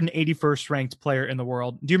 181st ranked player in the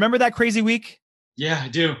world. Do you remember that crazy week? Yeah, I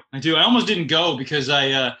do. I almost didn't go because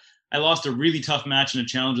I lost a really tough match in a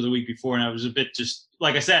challenger the week before. And I was a bit just,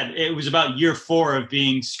 like I said, it was about year 4 of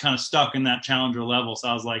being kind of stuck in that challenger level. So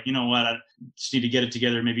I was like, you know what? I just need to get it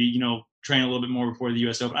together. Maybe, you know, train a little bit more before the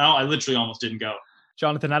US Open. I literally almost didn't go.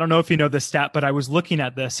 Jonathan, I don't know if you know this stat, but I was looking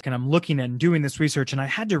at this and I'm looking and doing this research and I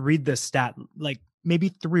had to read this stat like maybe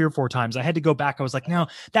 3 or 4 times. I had to go back. I was like, no,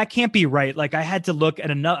 that can't be right. Like I had to look at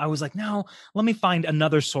another. I was like, no, let me find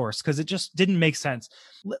another source because it just didn't make sense.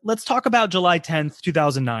 Let's talk about July 10th,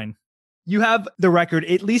 2009. You have the record.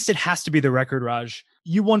 At least it has to be the record, Raj.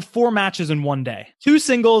 You won 4 matches in one day. 2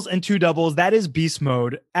 singles and 2 doubles. That is beast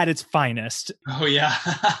mode at its finest. Oh, yeah.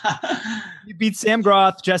 You beat Sam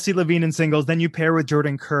Groth, Jesse Levine in singles. Then you pair with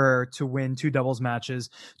Jordan Kerr to win 2 doubles matches.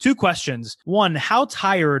 2 questions. 1, how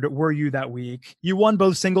tired were you that week? You won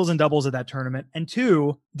both singles and doubles at that tournament. And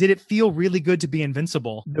 2, did it feel really good to be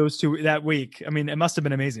invincible those 2 that week? I mean, it must have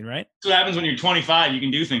been amazing, right? That's what happens when you're 25. You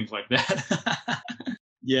can do things like that.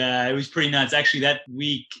 Yeah, it was pretty nuts. Actually, that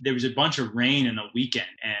week, there was a bunch of rain in the weekend.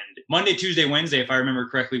 And Monday, Tuesday, Wednesday, if I remember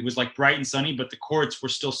correctly, was like bright and sunny, but the courts were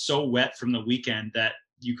still so wet from the weekend that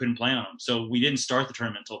you couldn't play on them. So we didn't start the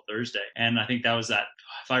tournament until Thursday. And I think that was that,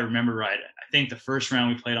 if I remember right, I think the first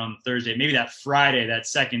round we played on Thursday, maybe that Friday, that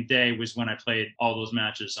second day was when I played all those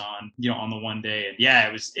matches on, on the one day. And yeah,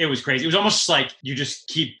 it was crazy. It was almost like you just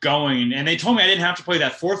keep going. And they told me I didn't have to play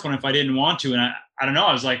that 4th one if I didn't want to. And I don't know.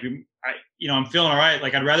 I was like, I'm feeling all right.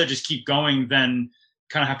 Like, I'd rather just keep going than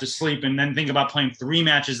kind of have to sleep and then think about playing 3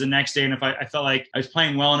 matches the next day. And if I felt like I was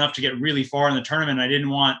playing well enough to get really far in the tournament, I didn't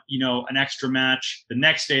want, an extra match the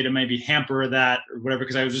next day to maybe hamper that or whatever.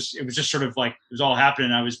 Cause it was just sort of like, it was all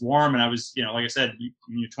happening. I was warm and I was, like I said,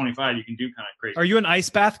 when you're 25, you can do kind of crazy. Are you an ice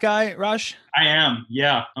bath guy, Raj? I am.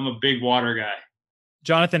 Yeah. I'm a big water guy.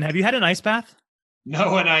 Jonathan, have you had an ice bath?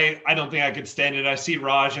 No, and I don't think I could stand it. I see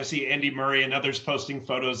Raj, I see Andy Murray and others posting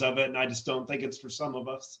photos of it, and I just don't think it's for some of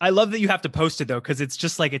us. I love that you have to post it, though, because it's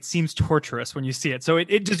just like, it seems torturous when you see it. So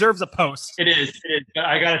it deserves a post. It is.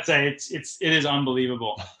 I got to say, it is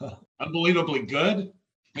unbelievable. Unbelievably good?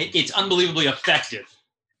 It's unbelievably effective.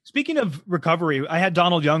 Speaking of recovery, I had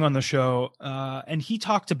Donald Young on the show, and he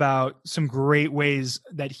talked about some great ways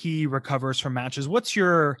that he recovers from matches. What's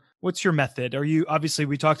your method? Obviously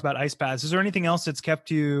we talked about ice baths. Is there anything else that's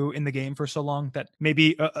kept you in the game for so long that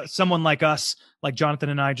maybe someone like us, like Jonathan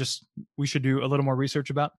and I, we should do a little more research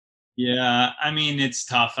about? Yeah, I mean, it's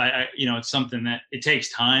tough. It's something that it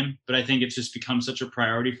takes time, but I think it's just become such a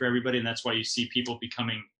priority for everybody. And that's why you see people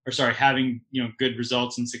having, good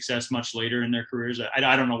results and success much later in their careers.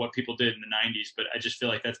 I don't know what people did in the 90s, but I just feel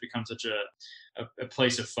like that's become such a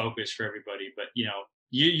place of focus for everybody. But,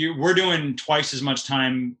 we're doing twice as much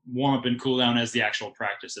time warm up and cool down as the actual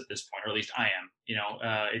practice at this point, or at least I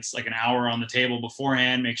am. It's like an hour on the table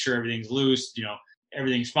beforehand, make sure everything's loose,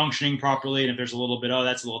 everything's functioning properly. And if there's a little bit,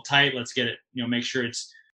 that's a little tight, let's get it, make sure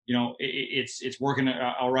it's, it's working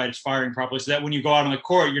all right, it's firing properly, so that when you go out on the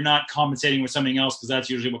court, you're not compensating with something else, because that's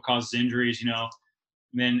usually what causes injuries. And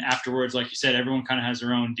then afterwards, like you said, everyone kind of has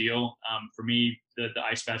their own deal. For me, the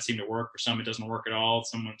ice baths seem to work. For some, it doesn't work at all.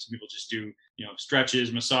 Some people just do,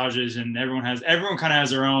 stretches, massages, and everyone kind of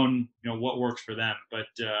has their own, what works for them. But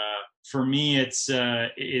for me, it's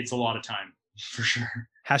a lot of time for sure.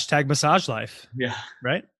 Hashtag massage life. Yeah.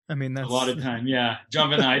 Right. I mean, that's a lot of time. Yeah.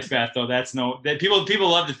 Jump in the ice bath though. People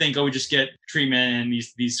love to think, we just get treatment and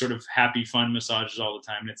these sort of happy, fun massages all the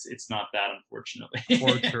time. It's not that, unfortunately.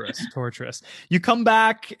 Torturous. You come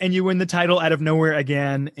back and you win the title out of nowhere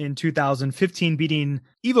again in 2015, beating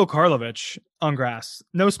Ivo Karlovic on grass.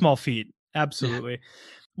 No small feat. Absolutely. Yeah.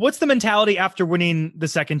 What's the mentality after winning the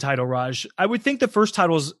second title, Raj? I would think the first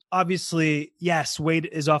title is obviously, yes, weight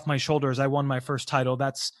is off my shoulders. I won my first title.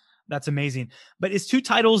 That's amazing. But is 2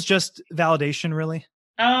 titles just validation, really?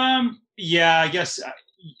 Yeah, I guess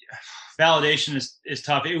validation is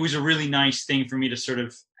tough. It was a really nice thing for me to sort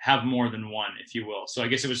of have more than one, if you will. So I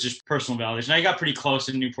guess it was just personal validation. I got pretty close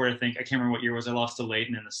in Newport, I think. I can't remember what year it was. I lost to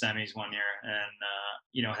Leighton in the semis one year,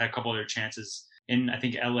 and had a couple other chances. In, I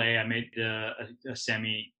think, LA, I made a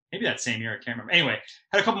semi, maybe that same year. I can't remember. Anyway,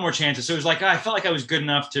 had a couple more chances. So it was like, I felt like I was good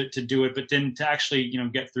enough to do it, but then to actually,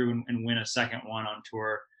 get through and win a second one on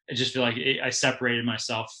tour, I just feel like I separated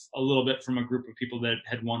myself a little bit from a group of people that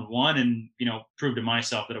had won one and, proved to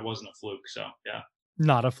myself that it wasn't a fluke. So, yeah.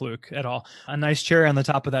 Not a fluke at all. A nice cherry on the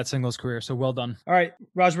top of that singles career. So well done. All right,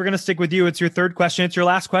 Raj, we're going to stick with you. It's your third question. It's your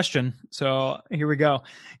last question. So here we go.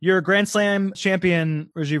 You're a Grand Slam champion,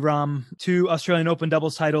 Rajiv Ram, 2 Australian Open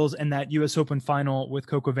doubles titles, and that US Open final with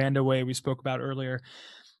Coco Vandeweghe we spoke about earlier.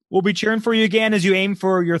 We'll be cheering for you again as you aim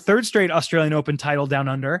for your 3rd straight Australian Open title down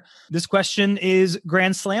under. This question is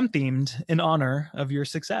Grand Slam themed in honor of your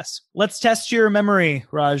success. Let's test your memory,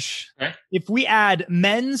 Raj. Okay. If we add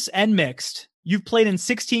men's and mixed, you've played in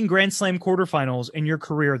 16 Grand Slam quarterfinals in your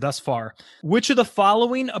career thus far. Which of the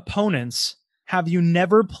following opponents have you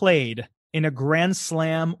never played in a Grand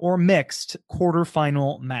Slam or mixed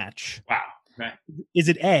quarterfinal match? Wow. Okay. Is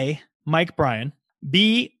it A, Mike Bryan,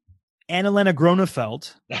 B, Annalena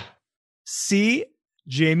Gronefeld, C,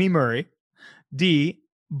 Jamie Murray, D,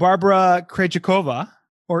 Barbara Krejcikova,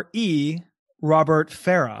 or E, Robert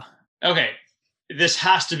Farah? Okay. this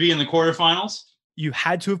has to be in the quarterfinals. You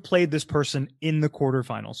had to have played this person in the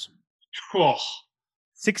quarterfinals. Oh.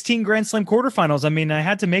 16 Grand Slam quarterfinals. I mean, I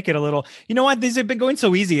had to make it a little. You know what? These have been going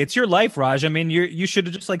so easy. It's your life, Raj. I mean, you should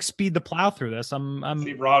have just like speed the plow through this.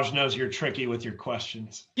 See, Raj knows you're tricky with your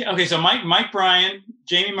questions. Yeah. Okay. So Mike Bryan,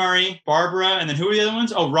 Jamie Murray, Barbara, and then who are the other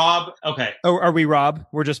ones? Oh, Rob. Okay. Oh, are we Rob?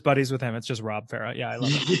 We're just buddies with him. It's just Rob Farah. Yeah, I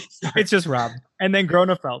love it. It's just Rob. And then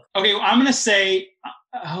Gronefeld. Okay. Well, I'm gonna say.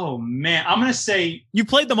 Oh man, I'm gonna say you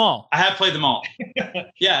played them all. I have played them all.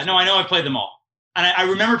 Yeah. No, I know I played them all. And I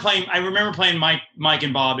remember playing Mike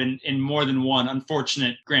and Bob in more than one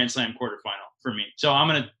unfortunate Grand Slam quarterfinal for me. So I'm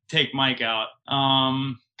gonna take Mike out.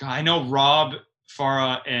 I know Rob,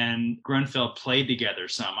 Farah, and Grunfeld played together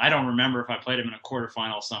some. I don't remember if I played him in a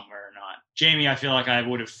quarterfinal somewhere or not. Jamie, I feel like I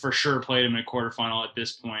would have for sure played him in a quarterfinal at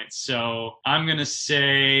this point. So I'm gonna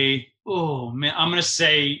say, I'm gonna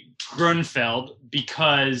say Grunfeld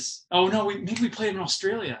because maybe we played him in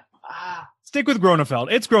Australia. Stick with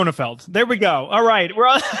Gronefeld. It's Gronefeld. There we go. All right. We're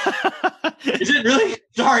on. Is it really?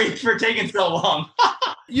 Sorry for taking so long.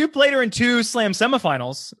 You played her in 2 Slam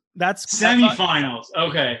semifinals. That's semifinals.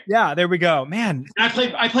 Okay. Yeah, there we go. Man.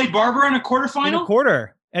 And I played Barbara in a quarterfinal? In a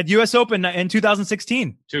quarter at US Open in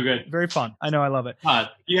 2016. Too good. Very fun. I know. I love it.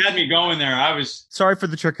 You had me going there. I was sorry for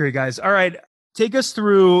the trickery, guys. All right. Take us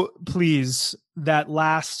through, please, that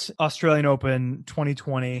last Australian Open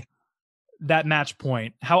 2020. That match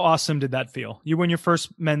point. How awesome did that feel? You win your first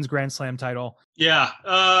men's Grand Slam title. Yeah.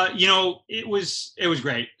 It was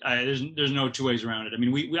great. There's no two ways around it. I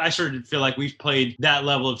mean, I started to feel like we've played that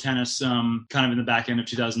level of tennis kind of in the back end of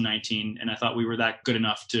 2019. And I thought we were that good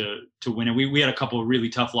enough to win it. We had a couple of really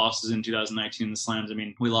tough losses in 2019 in the slams. I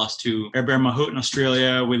mean, we lost to Herbert Mahut in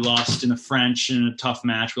Australia. We lost in the French in a tough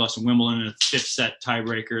match. We lost in Wimbledon in a 5th set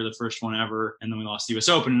tiebreaker, the first one ever. And then we lost the US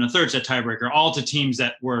Open in a 3rd set tiebreaker, all to teams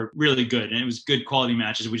that were really good. And it was good quality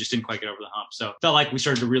matches. We just didn't quite get over the hump. So felt like we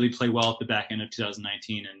started to really play well at the back end of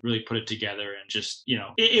 2019 and really put it together and just,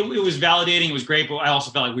 it was validating. It was great, but I also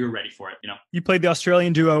felt like we were ready for it, You played the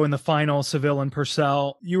Australian duo in the final, Seville and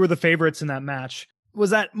Purcell. You were the favorites in that match.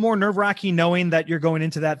 Was that more nerve-wracking knowing that you're going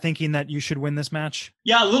into that thinking that you should win this match?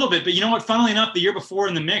 Yeah, a little bit. But you know what? Funnily enough, the year before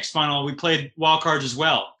in the mixed final, we played wild cards as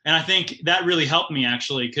well. And I think that really helped me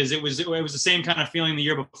actually, because it was the same kind of feeling the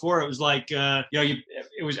year before. It was like,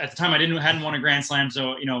 it was at the time hadn't won a Grand Slam.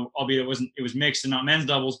 So, albeit it was mixed and not men's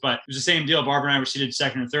doubles, but it was the same deal. Barbara and I were seated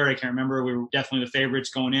 2nd or 3rd. I can't remember. We were definitely the favorites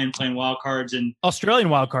going in, playing wild cards and Australian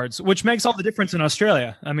wild cards, which makes all the difference in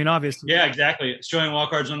Australia. I mean, obviously. Yeah, exactly. Australian wild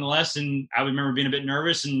cards nonetheless. And I remember being a bit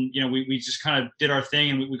nervous and, we just kind of did our thing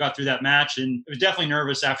and we got through that match. And it was definitely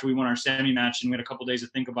nervous after we won our semi match and we had a couple of days to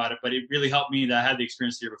think about it, but it really helped me that I had the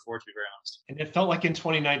experience the year before, to be very honest. And it felt like in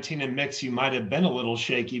 2019 in mix, you might have been a little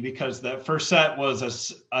shaky because that first set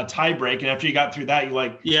was a tie break. And after you got through that,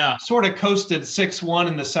 you sort of coasted 6-1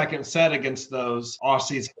 in the second set against those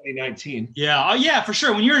Aussies 2019. Yeah. Yeah, for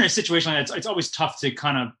sure. When you're in a situation like that, it's always tough to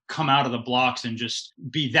kind of come out of the blocks and just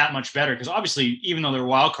be that much better. Because obviously, even though they're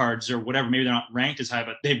wild cards or whatever, maybe they're not ranked as high,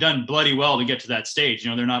 but they've done bloody well to get to that stage.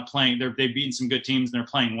 They're not playing, they've beaten some good teams and they're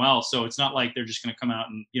playing well. So it's not like they're just going to come out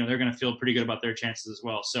and, they're going to feel pretty good about their chances as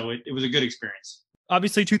well. So it was a good experience.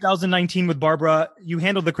 Obviously, 2019 with Barbara, you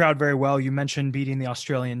handled the crowd very well. You mentioned beating the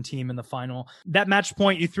Australian team in the final. That match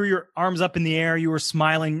point, you threw your arms up in the air. You were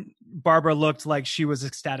smiling. Barbara looked like she was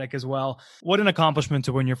ecstatic as well. What an accomplishment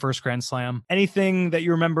to win your first Grand Slam. Anything that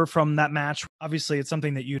you remember from that match? Obviously, it's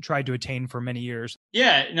something that you tried to attain for many years.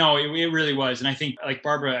 Yeah, no, it really was. And I think like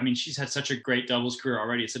Barbara, I mean, she's had such a great doubles career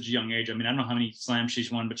already at such a young age. I mean, I don't know how many slams she's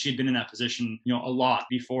won, but she'd been in that position, a lot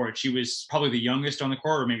before it. She was probably the youngest on the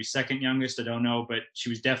court or maybe second youngest. I don't know, but she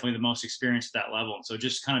was definitely the most experienced at that level. And so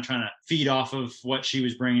just kind of trying to feed off of what she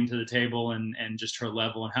was bringing to the table and just her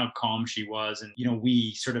level and how calm she was. And,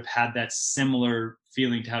 we sort of had that similar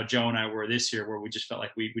feeling to how Joe and I were this year, where we just felt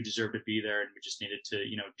like we deserved to be there and we just needed to,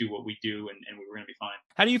 do what we do and we were going to be fine.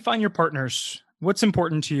 How do you find your partners? What's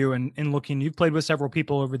important to you in looking? You've played with several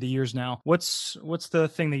people over the years now. What's the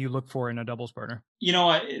thing that you look for in a doubles partner?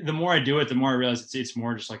 The more I do it, the more I realize it's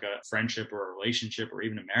more just like a friendship or a relationship or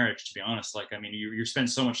even a marriage, to be honest. Like, I mean, you spend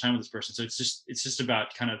so much time with this person. So it's just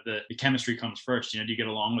about kind of the chemistry comes first. Do you get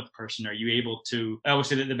along with the person? Are you able to, I always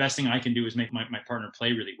say that the best thing I can do is make my partner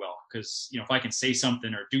play really well. Because, if I can say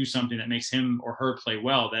something or do something that makes him or her play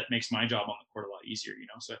well, that makes my job on the court a lot easier,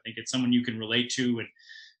 So I think it's someone you can relate to and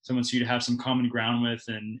someone for you to have some common ground with.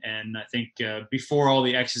 And I think before all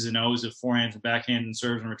the X's and O's of forehands and backhands and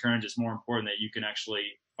serves and returns, it's more important that you can actually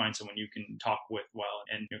find someone you can talk with well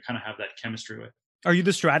and kind of have that chemistry with. Are you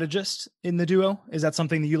the strategist in the duo? Is that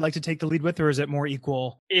something that you like to take the lead with, or is it more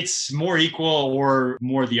equal? It's more equal or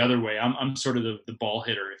more the other way. I'm sort of the ball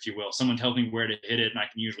hitter, if you will. Someone tells me where to hit it, and I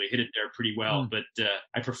can usually hit it there pretty well. But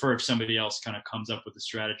I prefer if somebody else kind of comes up with a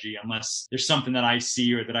strategy, unless there's something that I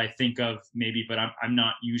see or that I think of maybe, but I'm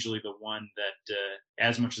not usually the one that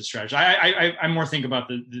as much as strategy. I more think about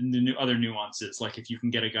the other nuances, like if you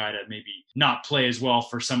can get a guy to maybe not play as well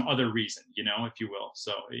for some other reason, if you will.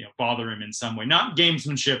 So, bother him in some way, not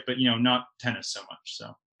gamesmanship, but, not tennis so much.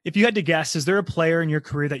 So if you had to guess, is there a player in your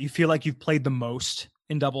career that you feel like you've played the most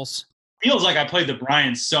in doubles? Feels like I played the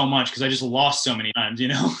Bryans so much because I just lost so many times,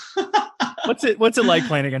 What's it like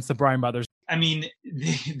playing against the Bryan brothers? I mean,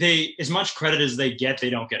 they as much credit as they get, they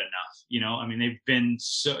don't get enough. They've been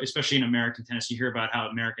so, especially in American tennis, you hear about how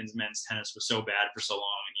Americans men's tennis was so bad for so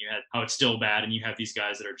long, and you had how it's still bad, and you have these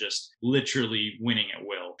guys that are just literally winning at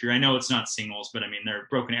will. I know it's not singles, but I mean, they're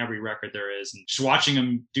broken every record there is, and just watching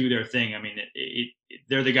them do their thing. I mean,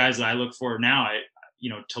 they're the guys that I look for now.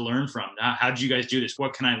 To learn from. How did you guys do this?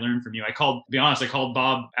 What can I learn from you? To be honest, I called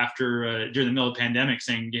Bob after during the middle of the pandemic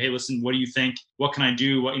saying, hey, listen, what do you think? What can I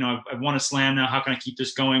do? I've won a slam now. How can I keep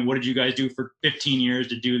this going? What did you guys do for 15 years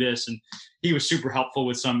to do this? And he was super helpful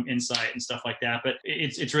with some insight and stuff like that. But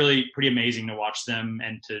it's really pretty amazing to watch them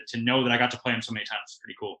and to know that I got to play them so many times. It's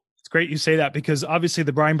pretty cool. It's great you say that, because obviously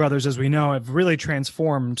the Bryan brothers, as we know, have really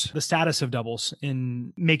transformed the status of doubles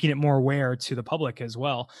in making it more aware to the public as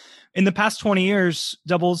well. In the past 20 years,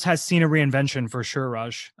 doubles has seen a reinvention for sure,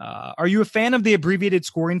 Raj. Are you a fan of the abbreviated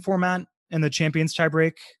scoring format and the champions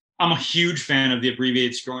tiebreak? I'm a huge fan of the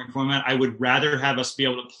abbreviated scoring format. I would rather have us be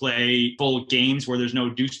able to play full games where there's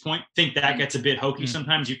no deuce point. I think that gets a bit hokey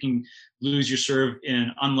sometimes. You can lose your serve in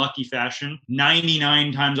an unlucky fashion.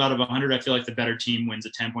 99 times out of 100, I feel like the better team wins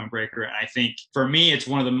a 10-point breaker. And I think for me, it's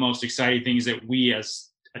one of the most exciting things that we as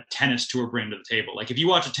a tennis tour bring to the table. Like if you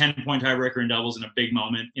watch a 10-point tiebreaker in doubles in a big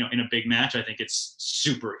moment, in a big match, I think it's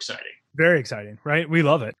super exciting. Very exciting, right? We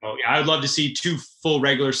love it. Oh yeah, I'd love to see 2 full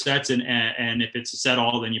regular sets, and if it's a set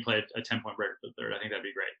all, then you play a 10-point breaker for the third. I think that'd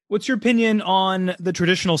be great. What's your opinion on the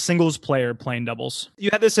traditional singles player playing doubles? You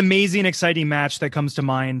had this amazing, exciting match that comes to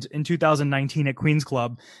mind in 2019 at Queen's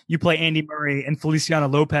Club. You play Andy Murray and Feliciano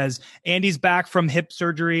Lopez. Andy's back from hip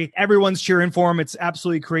surgery. Everyone's cheering for him. It's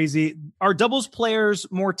absolutely crazy. Are doubles players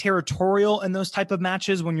more territorial in those type of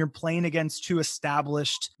matches when you're playing against 2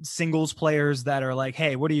 established singles players that are like,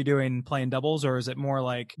 hey, what are you doing playing doubles? Or is it more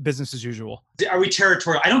like business as usual? Are we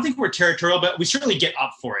territorial? I don't think we're territorial, but we certainly get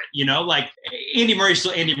up for it. Like Andy Murray's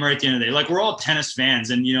still Andy Murray at the end of the day. Like we're all tennis fans,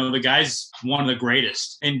 and the guy's one of the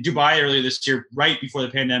greatest. In Dubai earlier this year, right before the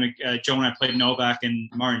pandemic, Joe and I played Novak and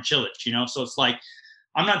Marin Cilic. So it's like,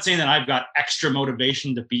 I'm not saying that I've got extra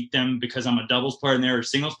motivation to beat them because I'm a doubles player and they're a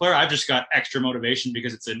singles player. I've just got extra motivation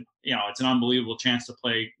because it's an unbelievable chance to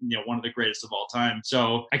play, one of the greatest of all time.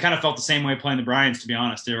 So I kind of felt the same way playing the Bryans, to be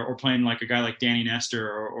honest, or playing like a guy like Danny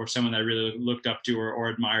Nestor or someone that I really looked up to or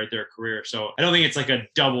admired their career. So I don't think it's like a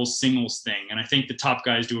doubles singles thing. And I think the top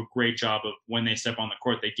guys do a great job of when they step on the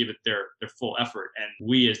court, they give it their full effort. And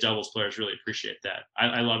we as doubles players really appreciate that.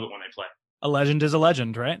 I love it when they play. A legend is a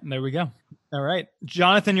legend, right? There we go. All right.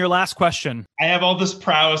 Jonathan, your last question. I have all this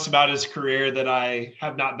prowess about his career that I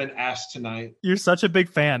have not been asked tonight. You're such a big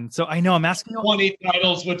fan. So I know I'm asking you. 20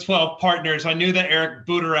 titles with 12 partners. I knew the Eric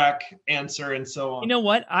Buderak answer and so on. You know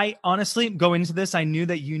what? I honestly, going into this, I knew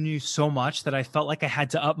that you knew so much that I felt like I had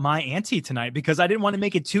to up my ante tonight because I didn't want to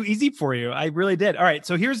make it too easy for you. I really did. All right.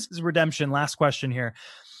 So here's redemption. Last question here.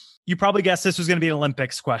 You probably guessed this was going to be an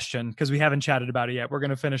Olympics question because we haven't chatted about it yet. We're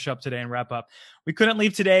going to finish up today and wrap up. We couldn't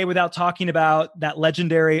leave today without talking about that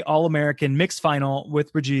legendary All-American mixed final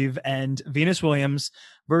with Rajiv and Venus Williams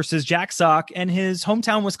versus Jack Sock and his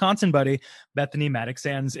hometown Wisconsin buddy, Bethany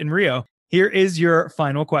Mattek-Sands in Rio. Here is your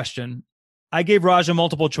final question. I gave Raj a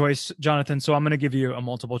multiple choice, Jonathan, so I'm going to give you a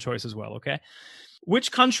multiple choice as well, okay?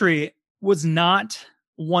 Which country was not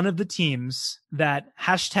one of the teams that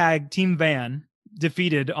 #Team Van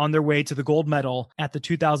defeated on their way to the gold medal at the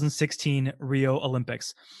 2016 Rio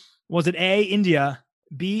Olympics? Was it A, India,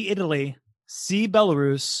 B, Italy, C,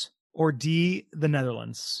 Belarus, or D, the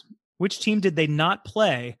Netherlands? Which team did they not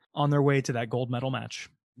play on their way to that gold medal match?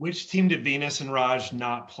 Which team did Venus and Raj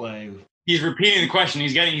not play? He's repeating the question.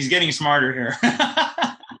 He's getting smarter here.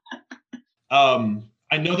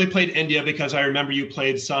 I know they played India because I remember you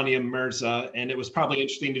played Sania Mirza, and it was probably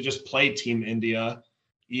interesting to just play Team India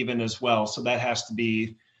even as well. So that had to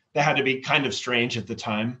be kind of strange at the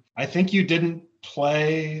time. I think you didn't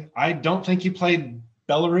play. I don't think you played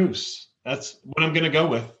Belarus. That's what I'm going to go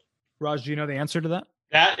with. Raj, do you know the answer to that?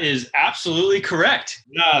 That is absolutely correct.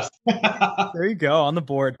 Yes. There you go on the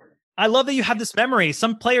board. I love that you have this memory.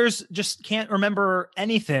 Some players just can't remember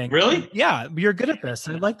anything. Really? Yeah, you're good at this.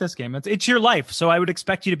 I like this game. It's your life, so I would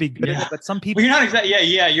expect you to be good at it. But some people, Well, you're not exactly.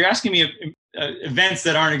 Yeah. You're asking me events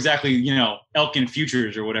that aren't exactly, Elkin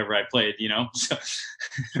Futures or whatever I played. So.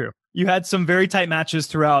 True. You had some very tight matches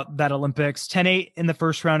throughout that Olympics. 10-8 in the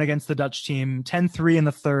first round against the Dutch team. 10-3 in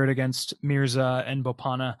the third against Mirza and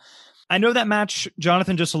Bopana. I know that match,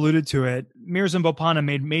 Jonathan just alluded to it. Mirza and Bopana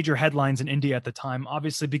made major headlines in India at the time,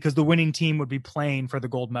 obviously because the winning team would be playing for the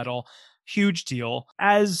gold medal. Huge deal.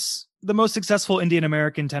 As the most successful Indian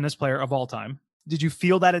American tennis player of all time, did you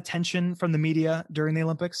feel that attention from the media during the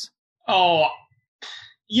Olympics? Oh,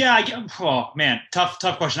 yeah. Oh, man, tough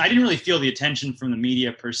question. I didn't really feel the attention from the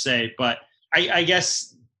media per se, but I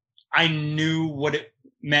guess I knew what it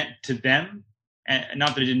meant to them. And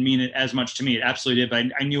not that it didn't mean it as much to me. It absolutely did, but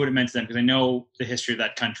I knew what it meant to them because I know the history of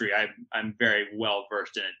that country. I'm very well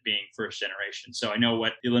versed in it, being first generation. So I know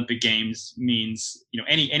what the Olympic Games means.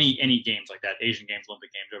 Any games like that, Asian Games,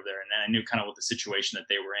 Olympic Games over there, and I knew kind of what the situation that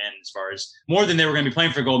they were in as far as more than they were going to be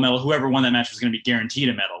playing for a gold medal. Whoever won that match was going to be guaranteed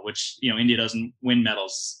a medal, which India doesn't win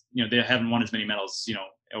medals. They haven't won as many medals.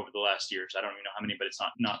 Over the last years, I don't even know how many, but it's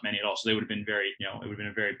not many at all. So they would have been very, it would have been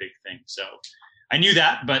a very big thing. So I knew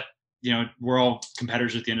that, but. We're all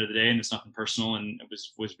competitors at the end of the day, and it's nothing personal, and I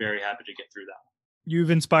was very happy to get through that. You've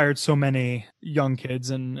inspired so many young kids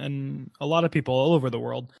and a lot of people all over the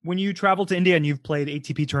world. When you travel to India and you've played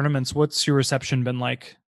ATP tournaments, what's your reception been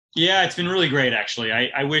like? Yeah, it's been really great, actually.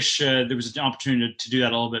 I wish there was an opportunity to do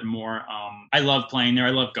that a little bit more. I love playing there. I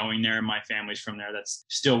love going there. My family's from there. That's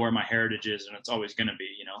still where my heritage is, and it's always going to be,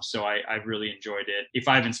 So I've really enjoyed it. If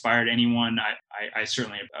I've inspired anyone, I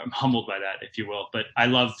certainly am humbled by that, if you will. But I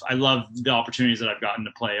love the opportunities that I've gotten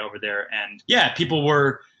to play over there. And yeah, people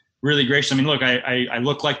were really gracious. I mean, look, I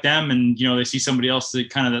look like them, and they see somebody else that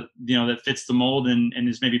kind of that fits the mold and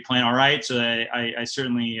is maybe playing all right. So I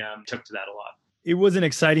certainly took to that a lot. It was an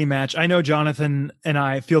exciting match. I know Jonathan and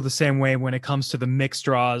I feel the same way when it comes to the mixed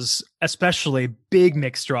draws, especially big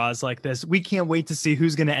mixed draws like this. We can't wait to see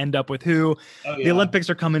who's going to end up with who. Oh, yeah. The Olympics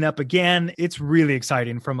are coming up again. It's really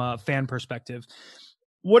exciting from a fan perspective.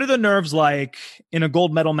 What are the nerves like in a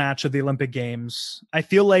gold medal match of the Olympic Games? I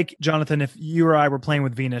feel like, Jonathan, if you or I were playing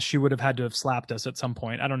with Venus, she would have had to have slapped us at some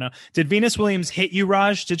point. I don't know. Did Venus Williams hit you,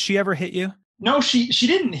 Raj? Did she ever hit you? No, she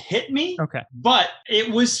didn't hit me. Okay. But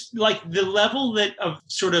it was like the level of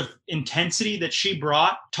sort of intensity that she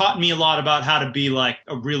brought taught me a lot about how to be like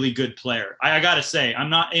a really good player. I got to say,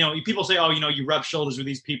 I'm not, people say, you rub shoulders with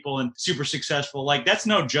these people and super successful. Like, that's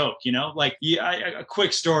no joke, Like, a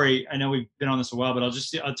quick story. I know we've been on this a while, but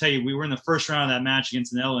I'll tell you, we were in the first round of that match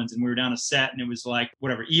against the Netherlands, and we were down a set, and it was like,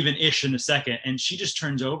 whatever, even-ish in the second. And she just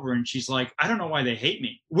turns over and she's like, I don't know why they hate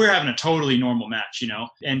me. We're having a totally normal match,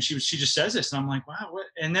 And she just says this. And I'm like, wow, what?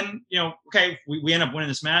 And then, okay, we end up winning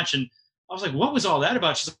this match. And I was like, what was all that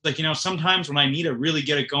about? She's like, sometimes when I need to really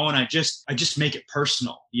get it going, I just make it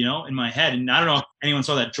personal, in my head. And I don't know if anyone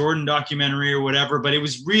saw that Jordan documentary or whatever, but it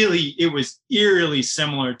was eerily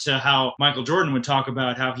similar to how Michael Jordan would talk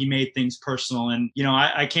about how he made things personal. And,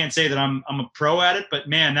 I can't say that I'm a pro at it, but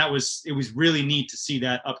man, it was really neat to see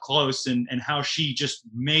that up close and how she just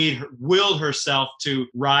willed herself to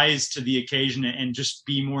rise to the occasion and just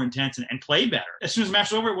be more intense and play better. As soon as the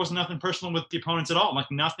match was over, it wasn't nothing personal with the opponents at all. Like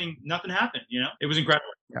nothing happened, It was incredible.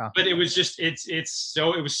 Yeah. But it was just, it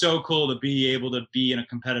was so cool to be able to be in a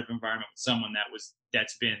competitive environment with someone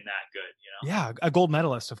that's been that good, Yeah, a gold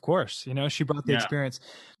medalist, of course. She brought the experience.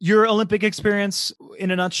 Your Olympic experience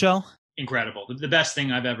in a nutshell? Incredible. The best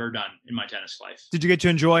thing I've ever done in my tennis life. Did you get to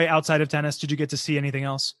enjoy outside of tennis? Did you get to see anything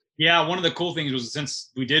else? Yeah, one of the cool things was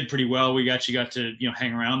since we did pretty well, we actually got to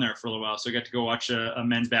hang around there for a little while. So I got to go watch a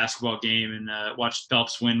men's basketball game and watch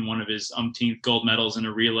Phelps win one of his umpteenth gold medals in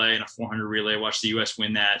a relay and a 400 relay. Watch the U.S.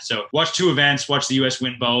 win that. So watch two events, watch the U.S.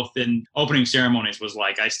 win both. And opening ceremonies was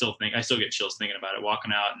like I still get chills thinking about it.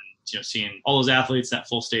 Walking out and seeing all those athletes, that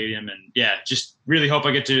full stadium, and yeah, just really hope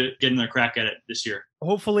I get to get another crack at it this year.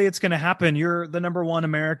 Hopefully it's going to happen. You're the number one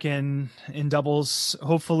American in doubles.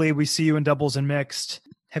 Hopefully we see you in doubles and mixed.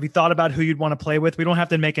 Have you thought about who you'd want to play with? We don't have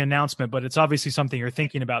to make an announcement, but it's obviously something you're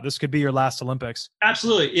thinking about. This could be your last Olympics.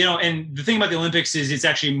 Absolutely. And the thing about the Olympics is it's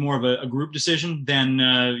actually more of a group decision than,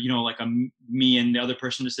 like a me and the other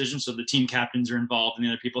person decision. So the team captains are involved and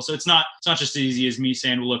the other people. So it's not just as easy as me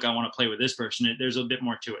saying, well, look, I want to play with this person. There's a bit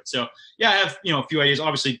more to it. So yeah, I have, a few ideas.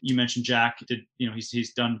 Obviously you mentioned Jack did,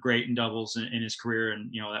 he's done great in doubles in his career,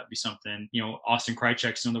 and, that would be something. Austin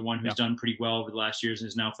Krajicek's another one who's done pretty well over the last years and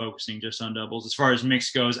is now focusing just on doubles. As far as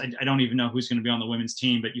mix goes, I don't even know who's going to be on the women's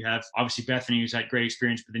team, but you have obviously Bethany, who's had great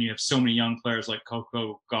experience, but then you have so many young players like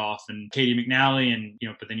Coco Gauff and Katie McNally, and,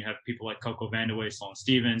 but then you have people like Coco Vandeweghe, Sloane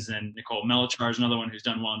Stevens, and Nicole Melichar is another one who's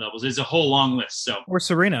done well in doubles. It's a whole long list. So or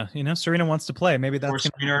Serena, Serena wants to play. Maybe that's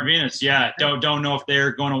Serena or Venus. Yeah. Don't know if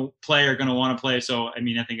they're going to play or going to want to play. So,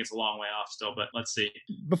 I think it's a long way off still, but let's see.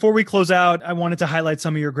 Before we close out, I wanted to highlight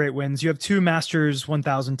some of your great wins. You have 2 Masters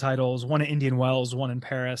 1000 titles, one at Indian Wells, one in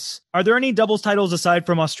Paris. Are there any doubles titles aside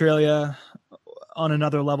from Australia on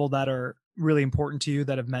another level that are really important to you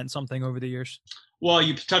that have meant something over the years? Well,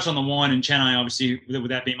 you touched on the one in Chennai, obviously,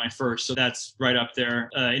 with that being my first. So that's right up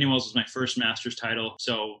there. Indian Wells was my first Masters title.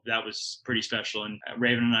 So that was pretty special. And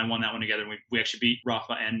Raven and I won that one together. And we actually beat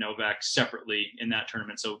Rafa and Novak separately in that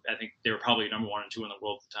tournament. So I think they were probably number 1 and 2 in the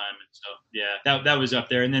world at the time. And so, yeah, that was up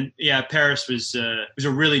there. And then, Paris was a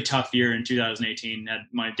really tough year in 2018.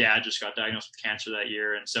 My dad just got diagnosed with cancer that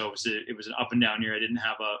year. And so it was an up and down year. I didn't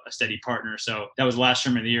have a steady partner. So that was the last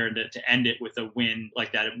tournament of the year. And to end it with a win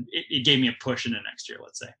like that, it gave me a push into next year,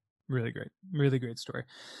 let's say. Really great story.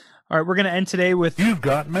 All right, we're going to end today with You've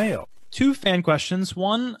Got Mail. 2 fan questions.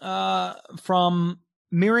 One from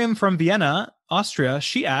Miriam from Vienna, Austria.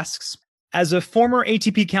 She asks, as a former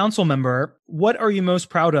ATP council member, what are you most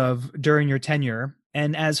proud of during your tenure?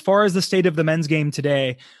 And as far as the state of the men's game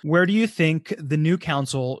today, where do you think the new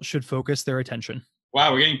council should focus their attention?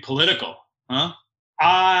 Wow, we're getting political, huh?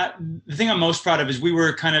 The thing I'm most proud of is we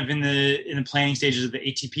were kind of in the planning stages of the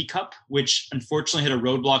ATP Cup, which unfortunately hit a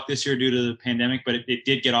roadblock this year due to the pandemic, but it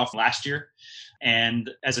did get off last year. And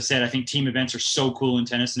as I said, I think team events are so cool in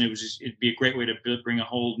tennis, and it'd be a great way to bring a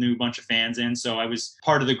whole new bunch of fans in. So I was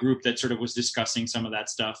part of the group that sort of was discussing some of that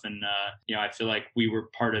stuff. And, I feel like we were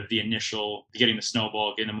part of the initial getting the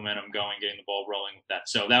snowball, getting the momentum going, getting the ball rolling with that.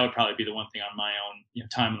 So that would probably be the one thing on my own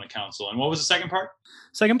time on the council. And what was the second part?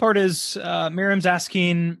 Second part is Miriam's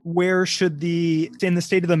asking, where should in the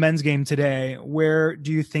state of the men's game today, where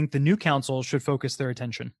do you think the new council should focus their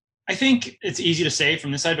attention? I think it's easy to say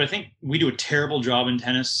from this side, but I think we do a terrible job in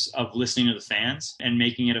tennis of listening to the fans and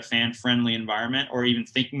making it a fan-friendly environment, or even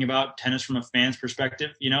thinking about tennis from a fan's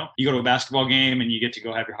perspective. You go to a basketball game and you get to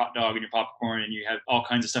go have your hot dog and your popcorn and you have all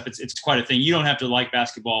kinds of stuff. It's quite a thing. You don't have to like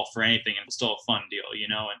basketball for anything, and it's still a fun deal,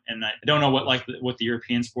 And I don't know what the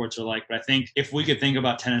European sports are like, but I think if we could think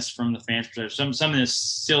about tennis from the fans' perspective, something as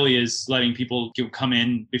silly as letting people come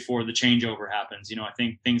in before the changeover happens, I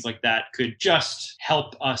think things like that could just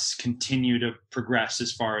help us continue to progress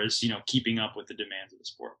as far as, keeping up with the demands of the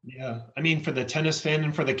sport. Yeah. For the tennis fan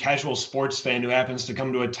and for the casual sports fan who happens to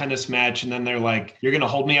come to a tennis match and then they're like, you're going to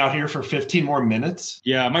hold me out here for 15 more minutes?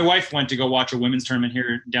 Yeah. My wife went to go watch a women's tournament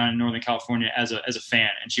here down in Northern California as a fan.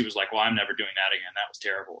 And she was like, well, I'm never doing that again. That was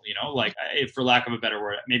terrible. For lack of a better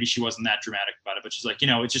word, maybe she wasn't that dramatic about it, but she's like,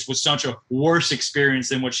 it just was such a worse experience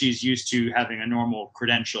than what she's used to having a normal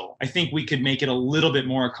credential. I think we could make it a little bit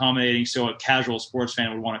more accommodating so a casual sports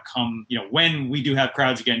fan would want to come, when we do have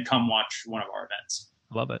crowds again, come watch one of our events.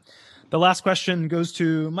 Love it. The last question goes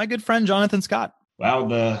to my good friend, Jonathan Scott. Wow,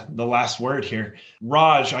 the last word here.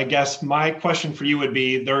 Raj, I guess my question for you would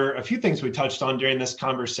be, there are a few things we touched on during this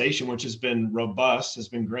conversation, which has been robust, has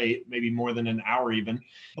been great, maybe more than an hour even.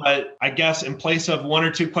 But I guess in place of 1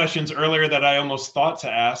 or 2 questions earlier that I almost thought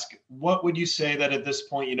to ask, what would you say that at this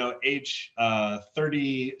point, age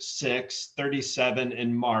 36, 37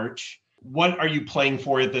 in March, what are you playing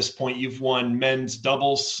for at this point? You've won men's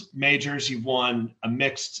doubles majors. You've won a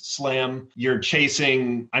mixed slam. You're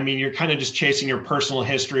chasing, you're kind of just chasing your personal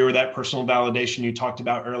history or that personal validation you talked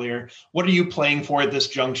about earlier. What are you playing for at this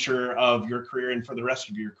juncture of your career and for the rest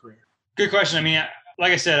of your career? Good question.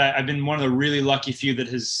 Like I said, I've been one of the really lucky few that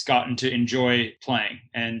has gotten to enjoy playing.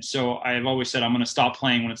 And so I've always said I'm going to stop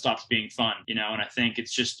playing when it stops being fun, and I think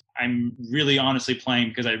it's just, I'm really honestly playing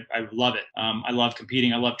because I love it. I love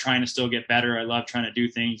competing. I love trying to still get better. I love trying to do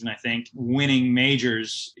things. And I think winning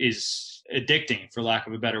majors is addicting, for lack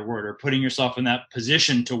of a better word, or putting yourself in that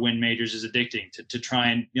position to win majors is addicting. To try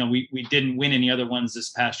and, we didn't win any other ones this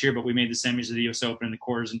past year, but we made the semis of the US Open and the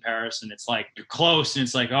quarters in Paris. And it's like, you're close. And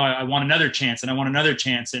it's like, oh, I want another chance and I want another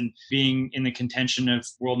chance. And being in the contention of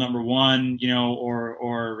world number 1,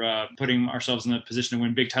 or putting ourselves in the position to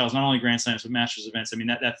win big titles, not only Grand Slams, but Masters events.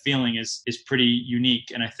 that feeling is pretty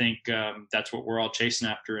unique. And I think that's what we're all chasing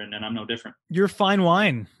after. And I'm no different. You're fine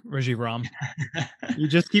wine, Rajiv Ram. You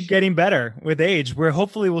just keep getting better. better with age. Where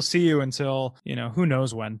hopefully we'll see you until, who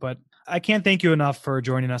knows when. But I can't thank you enough for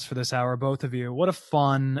joining us for this hour, both of you. What a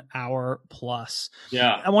fun hour plus.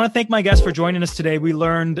 Yeah. I want to thank my guests for joining us today. We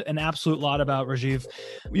learned an absolute lot about Rajiv.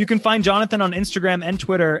 You can find Jonathan on Instagram and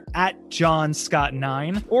Twitter at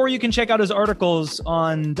JohnScott9, or you can check out his articles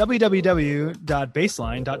on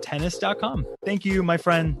www.baseline.tennis.com. Thank you, my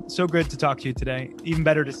friend. So good to talk to you today. Even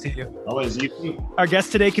better to see you. Always you. Our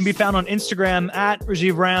guest today can be found on Instagram at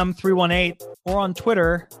RajivRam318 or on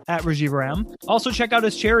Twitter at RajivRam. Also check out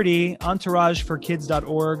his charity,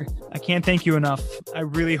 EntourageForKids.org. I can't thank you enough. I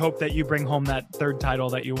really hope that you bring home that third title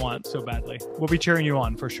that you want so badly. We'll be cheering you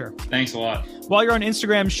on for sure. Thanks a lot. While you're on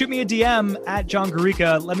Instagram, shoot me a DM at John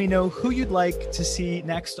Garica. Let me know who you'd like to see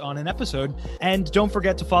next on an episode. And don't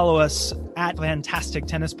forget to follow us at Fantastic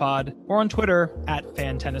Tennis Pod or on Twitter at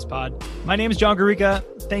FanTennisPod. My name is John Garica.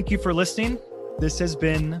 Thank you for listening. This has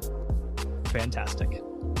been fantastic.